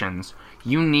fleet actions,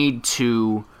 you need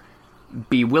to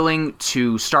be willing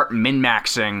to start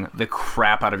min-maxing the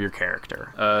crap out of your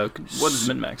character. What is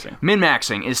min-maxing?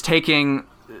 Min-maxing is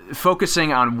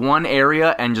focusing on one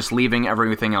area and just leaving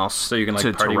everything else. So you can like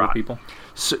to party with rot. people?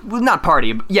 So, well, not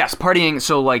party, but yes, partying.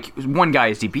 So like one guy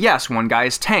is DPS, one guy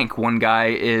is tank, one guy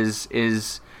is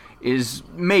maging.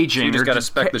 So you just or gotta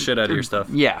spec the shit out of your stuff.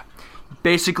 Yeah,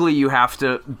 basically you have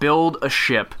to build a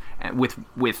ship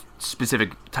with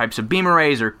specific types of beam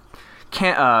arrays or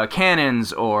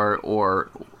cannons or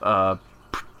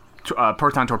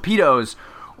proton torpedoes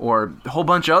or a whole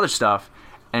bunch of other stuff,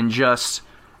 and just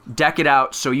deck it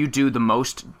out so you do the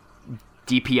most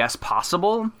DPS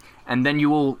possible, and then you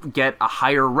will get a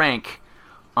higher rank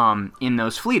in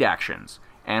those fleet actions.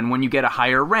 And when you get a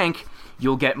higher rank,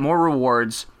 you'll get more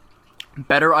rewards,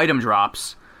 better item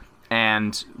drops,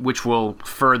 and which will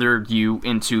further you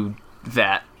into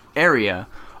that area.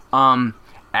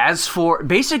 As for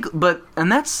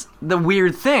and that's the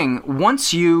weird thing.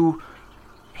 Once you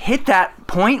hit that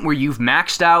point where you've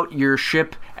maxed out your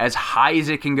ship as high as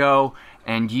it can go,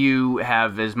 and you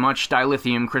have as much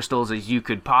dilithium crystals as you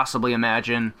could possibly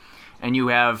imagine, and you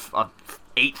have a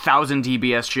 8,000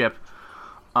 DBS ship,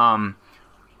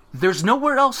 there's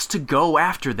nowhere else to go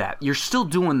after that. You're still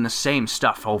doing the same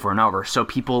stuff over and over. So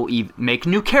people make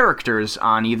new characters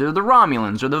on either the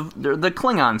Romulans or the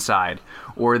Klingon side,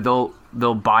 or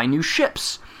they'll buy new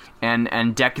ships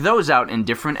and deck those out in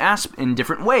different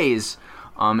ways,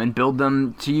 and build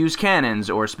them to use cannons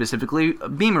or specifically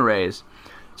beam arrays.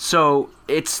 So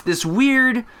it's this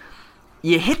weird.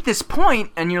 You hit this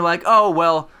point and you're like, oh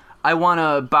well, I want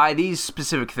to buy these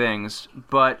specific things,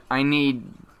 but I need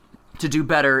to do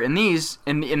better in these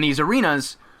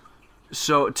arenas,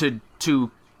 so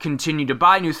to continue to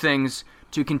buy new things,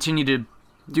 to continue to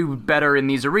do better in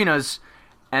these arenas,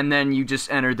 and then you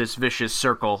just enter this vicious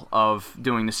circle of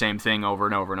doing the same thing over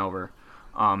and over and over.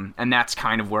 And that's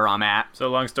kind of where I'm at. So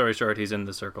long story short, he's in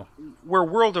the circle. Where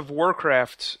World of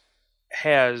Warcraft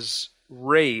has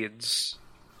raids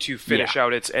to finish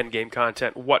out its endgame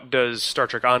content, what does Star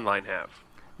Trek Online have?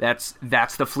 That's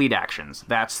the fleet actions.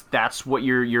 That's what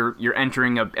you're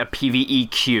entering a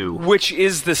PvE queue. Which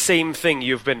is the same thing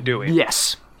you've been doing.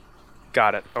 Yes.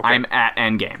 Got it. Okay. I'm at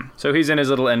endgame. So he's in his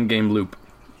little endgame loop.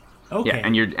 Okay.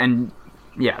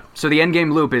 Yeah, so the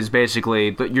endgame loop is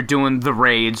basically you're doing the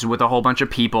raids with a whole bunch of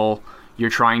people. You're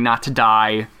trying not to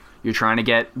die. You're trying to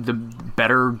get the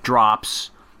better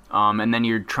drops, and then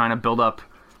you're trying to build up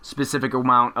specific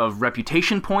amount of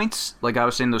reputation points, like I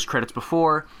was saying those credits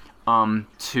before,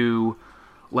 to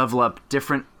level up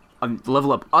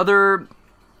other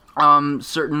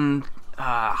certain.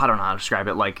 I don't know how to describe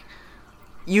it. Like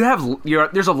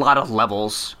there's a lot of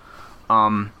levels,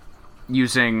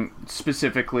 using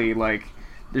specifically like.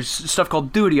 There's stuff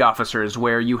called duty officers,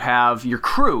 where you have your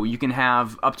crew. You can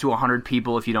have up to 100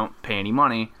 people if you don't pay any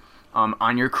money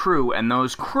on your crew, and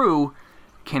those crew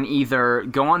can either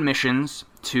go on missions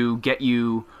to get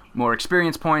you more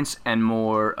experience points and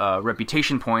more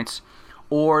reputation points,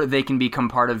 or they can become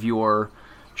part of your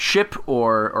ship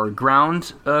or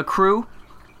ground crew,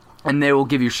 and they will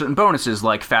give you certain bonuses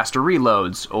like faster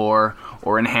reloads or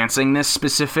enhancing this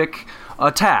specific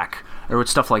attack or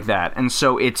stuff like that. And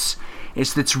so it's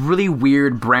this really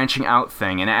weird branching out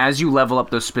thing, and as you level up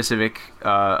those specific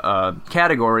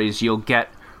categories, you'll get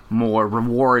more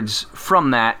rewards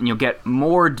from that, and you'll get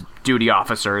more duty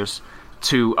officers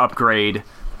to upgrade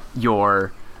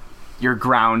your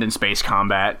ground and space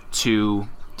combat to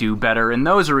do better in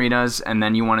those arenas, and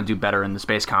then you want to do better in the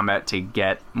space combat to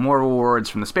get more rewards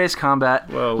from the space combat.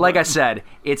 Whoa. Like I said,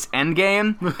 it's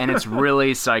endgame, and it's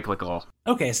really cyclical.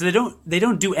 Okay, so they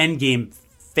don't do endgame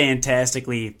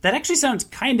fantastically. That actually sounds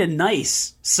kind of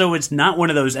nice. So it's not one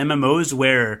of those MMOs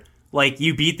where like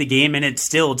you beat the game and it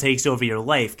still takes over your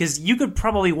life, because you could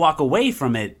probably walk away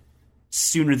from it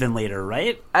sooner than later,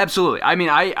 right? Absolutely. I mean,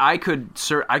 I can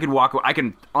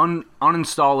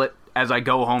uninstall it as I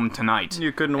go home tonight.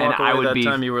 You couldn't walk away that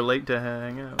time you were late to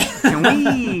hang out. Can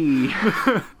we?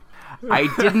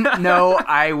 I didn't know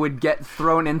I would get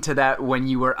thrown into that when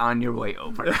you were on your way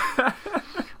over.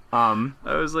 I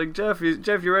was like, Jeff,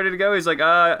 you ready to go? He's like,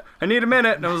 I need a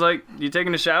minute. And I was like, you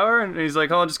taking a shower? And he's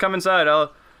like, oh, just come inside.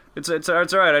 It's all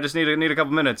right. I just need a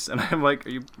couple minutes. And I'm like,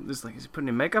 is he putting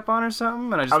any makeup on or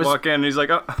something? And I just walk in, and he's like,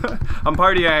 oh, I'm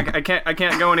partying. I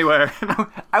can't go anywhere.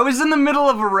 I was in the middle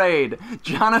of a raid.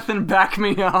 Jonathan, back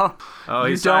me up. Oh,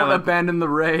 you he's don't silent. Abandon the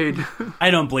raid. I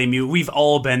don't blame you. We've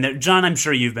all been there. John, I'm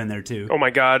sure you've been there too. Oh my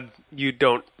God, you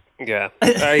don't. Yeah,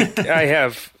 I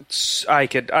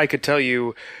could tell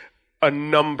you a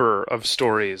number of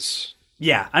stories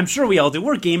Yeah, I'm sure we all do.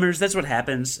 We're gamers. That's what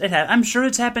happens. I'm sure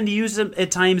it's happened to you at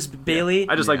times, Bailey.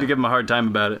 I just like to give him a hard time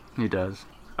about it. He does.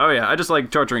 Oh yeah, I just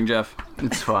like torturing Jeff.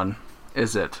 It's fun.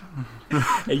 Is it?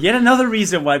 Yet another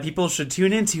reason why people should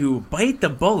tune into Bite the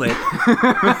Bullet.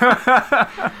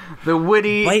 The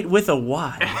witty... Bite with a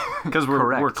Y. Because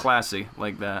Correct. we're classy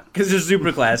like that. Because they're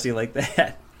super classy like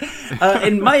that.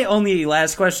 And my only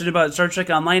last question about Star Trek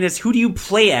Online is, who do you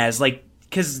play as? Like,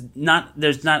 because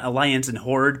there's not Alliance and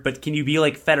Horde, but can you be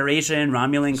like Federation,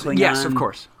 Romulan, Klingon? Yes, of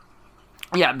course.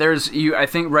 Yeah, I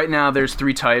think right now there's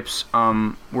 3 types.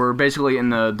 We're basically in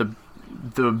the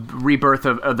rebirth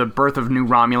of the birth of New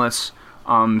Romulus.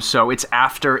 So it's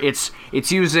after it's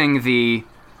using the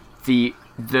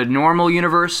normal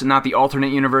universe, not the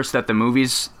alternate universe that the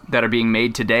movies that are being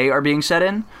made today are being set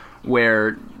in,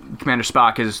 where Commander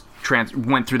Spock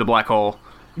went through the black hole,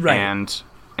 right,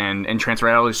 and transferred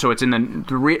reality. So it's in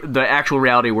the actual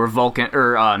reality where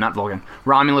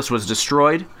Romulus was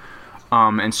destroyed.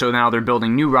 And so now they're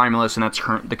building new Romulus, and that's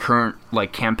the current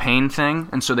like campaign thing.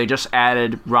 And so they just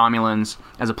added Romulans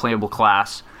as a playable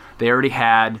class. They already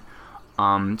had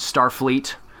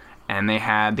Starfleet, and they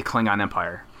had the Klingon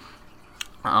Empire.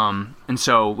 And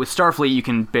so with Starfleet, you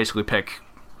can basically pick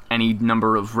any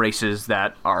number of races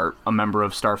that are a member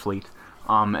of Starfleet,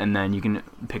 and then you can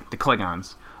pick the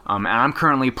Klingons. And I'm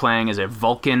currently playing as a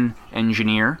Vulcan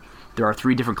engineer. There are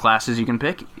 3 different classes you can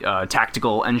pick: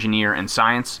 tactical, engineer, and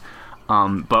science.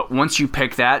 But once you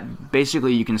pick that,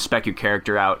 basically you can spec your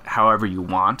character out however you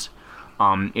want.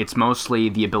 It's mostly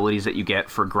the abilities that you get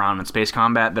for ground and space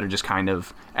combat that are just kind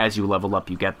of, as you level up,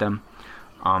 you get them.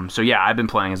 So yeah, I've been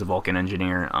playing as a Vulcan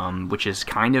engineer, which is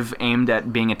kind of aimed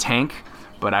at being a tank,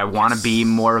 but I want to be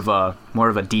more of a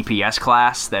DPS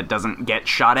class that doesn't get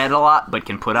shot at a lot, but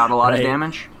can put out a lot of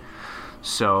damage.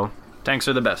 So tanks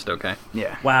are the best, okay?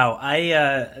 Yeah. Wow,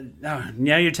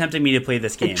 now you're tempting me to play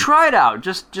this game. Try it out,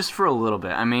 just for a little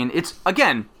bit. I mean, it's,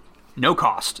 again, no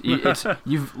cost. You'll lose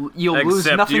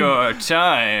Except nothing. your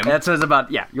time. That's what it's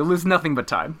about. Yeah, you'll lose nothing but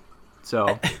time.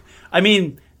 So, I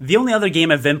mean, the only other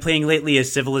game I've been playing lately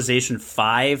is Civilization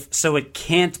 5, so it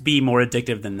can't be more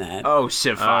addictive than that. oh,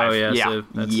 Civ 5. Oh yeah, yeah. so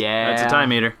that's yeah. a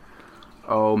time eater.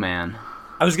 Oh man,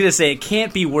 I was gonna say it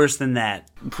can't be worse than that.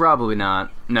 probably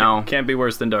not. No, Can't be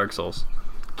worse than Dark Souls.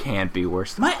 can't be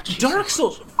worse than Dark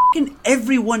Souls. Fucking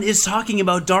everyone is talking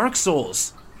about Dark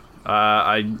Souls.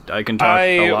 I can talk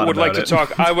a lot about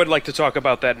it. I would like to talk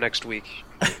about that next week.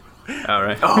 All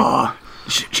right. Oh,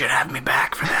 should have me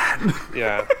back for that.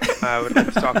 Yeah, I would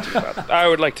like to talk to you about that. I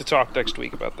would like to talk next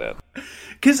week about that.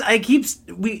 Because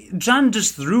John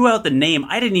just threw out the name.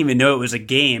 I didn't even know it was a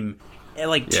game.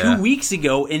 Like 2 weeks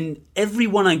ago, and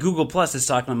everyone on Google Plus is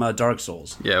talking about Dark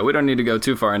Souls. Yeah, we don't need to go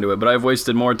too far into it, but I've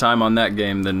wasted more time on that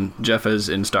game than Jeff has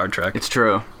in Star Trek. It's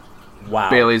true. Wow.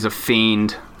 Bailey's a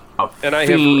fiend. And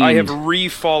I have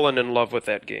re-fallen in love with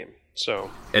that game.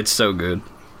 So It's so good.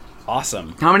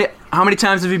 Awesome. How many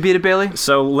times have you beat it, Bailey?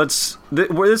 So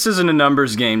this isn't a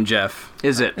numbers game, Jeff.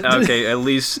 Is it? Okay, at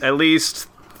least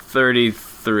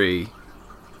 33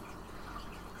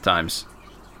 times.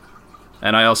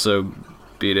 And I also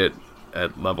beat it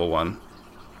at level 1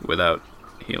 without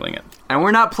healing it. And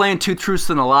we're not playing Two Truths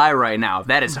and a Lie right now.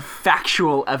 That is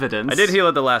factual evidence. I did heal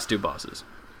at the last 2 bosses.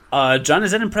 John,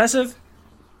 is that impressive?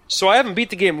 So I haven't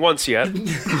beat the game once yet.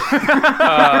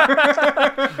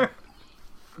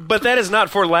 But that is not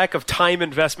for lack of time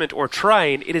investment or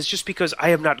trying. It is just because I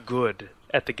am not good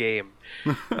at the game.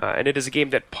 And it is a game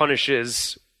that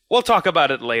punishes... We'll talk about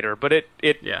it later, but it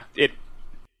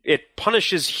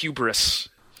punishes hubris.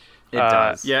 It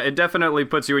does. Yeah, it definitely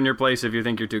puts you in your place if you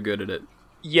think you're too good at it.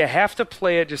 You have to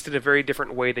play it just in a very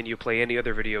different way than you play any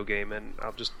other video game, and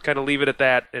I'll just kind of leave it at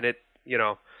that. And it,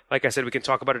 like I said, we can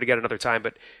talk about it again another time,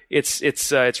 but it's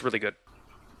really good.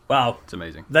 Wow. It's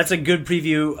amazing. That's a good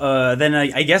preview. Then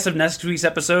I guess of next week's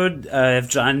episode, if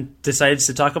John decides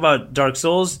to talk about Dark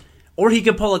Souls, or he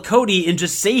could pull a Cody and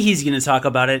just say he's going to talk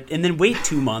about it and then wait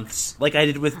 2 months, like I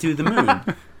did with To the Moon.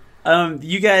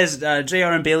 You guys, JR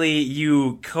and Bailey,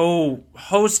 you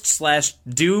co-host /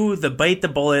 do the Bite the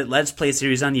Bullet Let's Play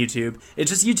series on YouTube.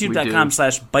 It's just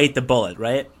youtube.com/Bite the Bullet,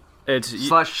 right? It's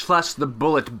 / the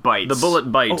bullet bites. The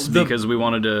bullet bites because we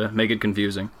wanted to make it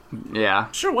confusing.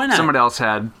 Yeah. Sure, why not? Somebody else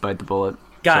had Bite the Bullet.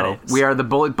 Got it. We are the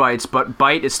Bullet Bites, but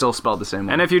bite is still spelled the same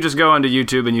way. And if you just go onto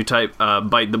YouTube and you type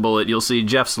Bite the Bullet, you'll see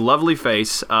Jeff's lovely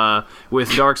face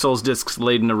with Dark Souls discs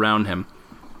laden around him.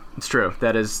 It's true.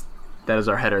 That is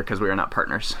our header because we are not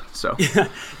partners. So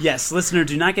Yes, listener,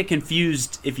 do not get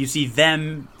confused if you see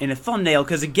them in a thumbnail,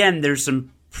 because again, there's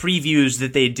some previews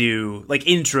that they do, like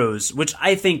intros, which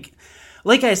I think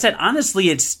like I said, honestly,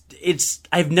 it's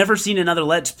I've never seen another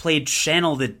Let's Play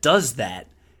channel that does that.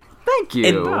 Thank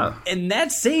you. And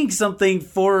that's saying something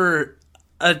for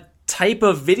a type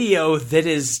of video that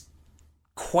is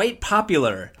quite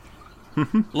popular.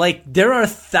 Like, there are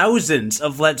thousands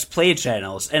of Let's Play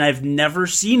channels, and I've never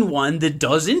seen one that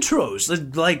does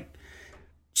intros. Like,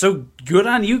 so good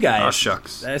on you guys. Oh,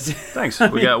 shucks. Thanks.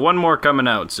 We got one more coming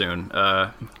out soon.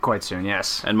 Quite soon,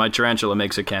 yes. And my tarantula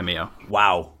makes a cameo.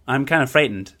 Wow. I'm kind of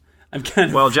frightened.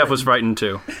 Well, Jeff was frightened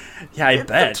too. Yeah, I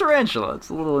bet. The tarantula. It's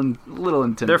a little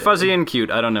intimidating. They're fuzzy and cute.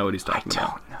 I don't know what he's talking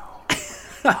about. Don't know.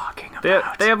 Talking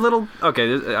about. They have little.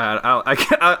 Okay,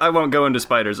 I won't go into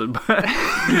spiders. But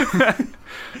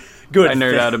Good. I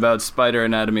nerd out about spider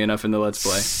anatomy enough in the Let's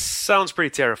Play. Sounds pretty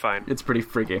terrifying. It's pretty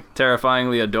freaky.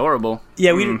 Terrifyingly adorable.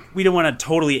 Yeah, we don't want to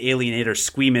totally alienate our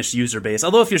squeamish user base.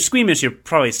 Although if you're squeamish, you've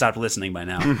probably stopped listening by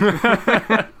now.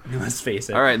 Let's face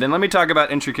it. All right, then let me talk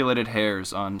about intriculated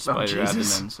hairs on spider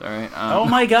Jesus. abdomens. All right. Oh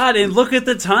my god, and look at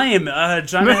the time.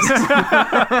 John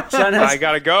has... I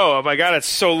gotta go. Oh my god, it's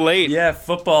so late. Yeah,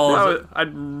 football.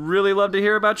 I'd really love to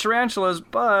hear about tarantulas,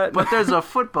 but There's a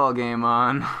football game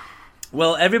on.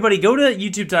 Well, everybody go to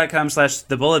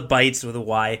youtube.com/thebulletbites with a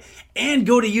Y, and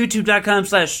go to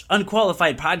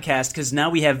youtube.com/unqualified podcast, because now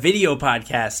we have video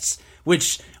podcasts,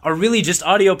 which are really just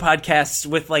audio podcasts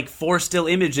with like 4 still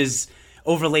images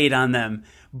overlaid on them.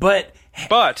 But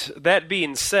that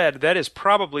being said, that is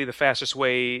probably the fastest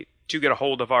way to get a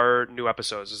hold of our new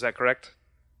episodes. Is that correct?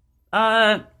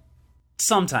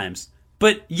 sometimes.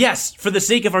 But yes, for the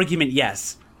sake of argument,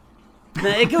 yes.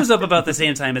 It goes up about the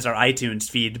same time as our iTunes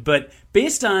feed, but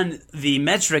based on the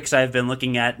metrics I've been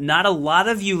looking at, not a lot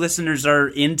of you listeners are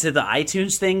into the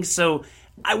iTunes thing, so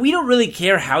we don't really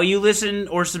care how you listen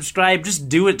or subscribe, just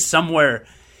do it somewhere.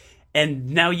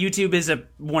 And now YouTube is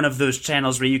one of those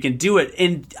channels where you can do it,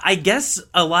 and I guess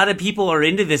a lot of people are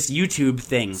into this YouTube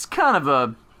thing. It's kind of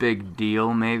a big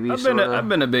deal, maybe. I've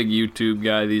been a big YouTube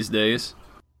guy these days.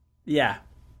 Yeah.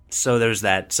 So there's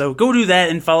that. So go do that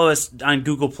and follow us on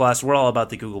Google+. We're all about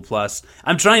the Google+.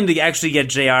 I'm trying to actually get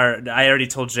JR. I already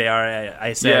told JR.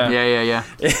 I said... Yeah.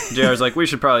 JR's like, we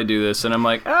should probably do this. And I'm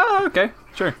like, oh, okay,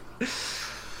 sure.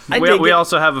 We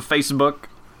also have a Facebook.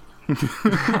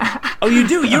 Oh, you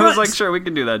do? I was like, sure, we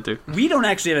can do that too. We don't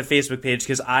actually have a Facebook page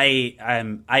because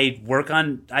I work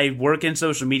in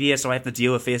social media, so I have to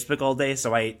deal with Facebook all day,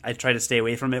 so I try to stay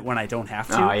away from it when I don't have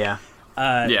to. Oh, yeah.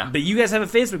 Yeah. But you guys have a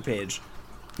Facebook page.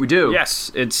 We do.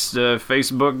 Yes, it's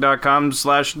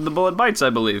facebook.com/thebulletbites, I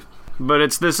believe. But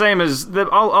it's the same as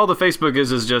all the Facebook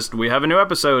is just we have a new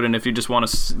episode, and if you just want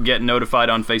to get notified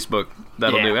on Facebook,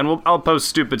 that'll do. And I'll post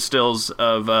stupid stills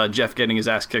of Jeff getting his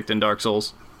ass kicked in Dark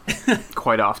Souls.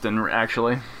 Quite often,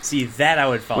 actually. See, that I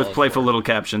would follow. With playful little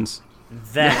captions.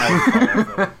 That I would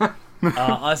follow.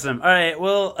 Awesome. All right,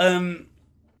 well,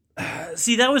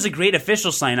 see, that was a great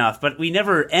official sign-off, but we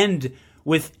never end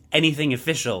with anything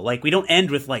official. Like, we don't end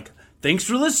with, like, thanks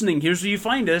for listening, here's where you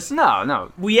find us.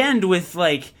 No. We end with,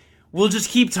 like, we'll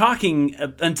just keep talking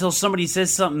until somebody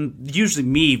says something, usually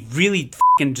me, really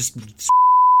fucking just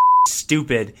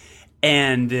stupid,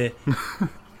 and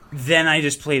then I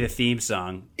just play the theme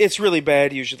song. It's really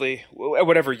bad, usually.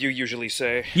 Whatever you usually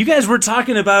say. You guys were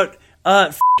talking about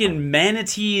fucking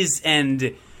manatees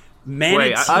and...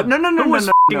 Wait, no. Who was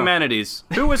f***ing manatees?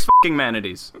 Who was f***ing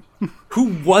manatees? Who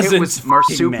wasn't It was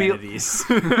marsupial. manatees?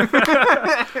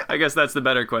 I guess that's the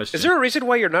better question. Is there a reason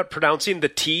why you're not pronouncing the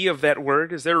T of that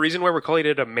word? Is there a reason why we're calling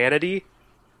it a manatee?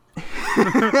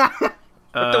 What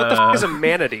the f*** is a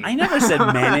manatee? I never said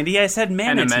manatee, I said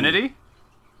manatee. An amenity?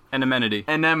 An amenity.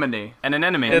 Anemone. An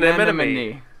anemone. An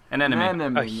anemone. An enemy.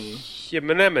 Anemone.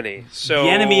 Anemone. So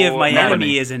The enemy of my Anatomy.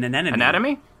 enemy is an anemone.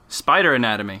 Anatomy? Spider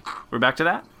anatomy. We're back to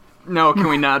that? No, can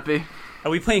we not be?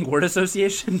 Are we playing word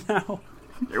association now?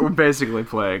 We're basically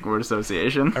playing word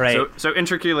association. All right. So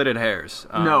intriculated hairs.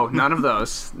 No, none of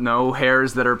those. No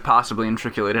hairs that are possibly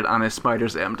intriculated on a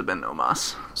spider's abdomen, no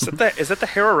mas. Is that the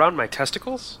hair around my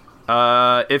testicles?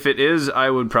 If it is, I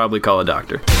would probably call a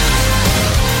doctor.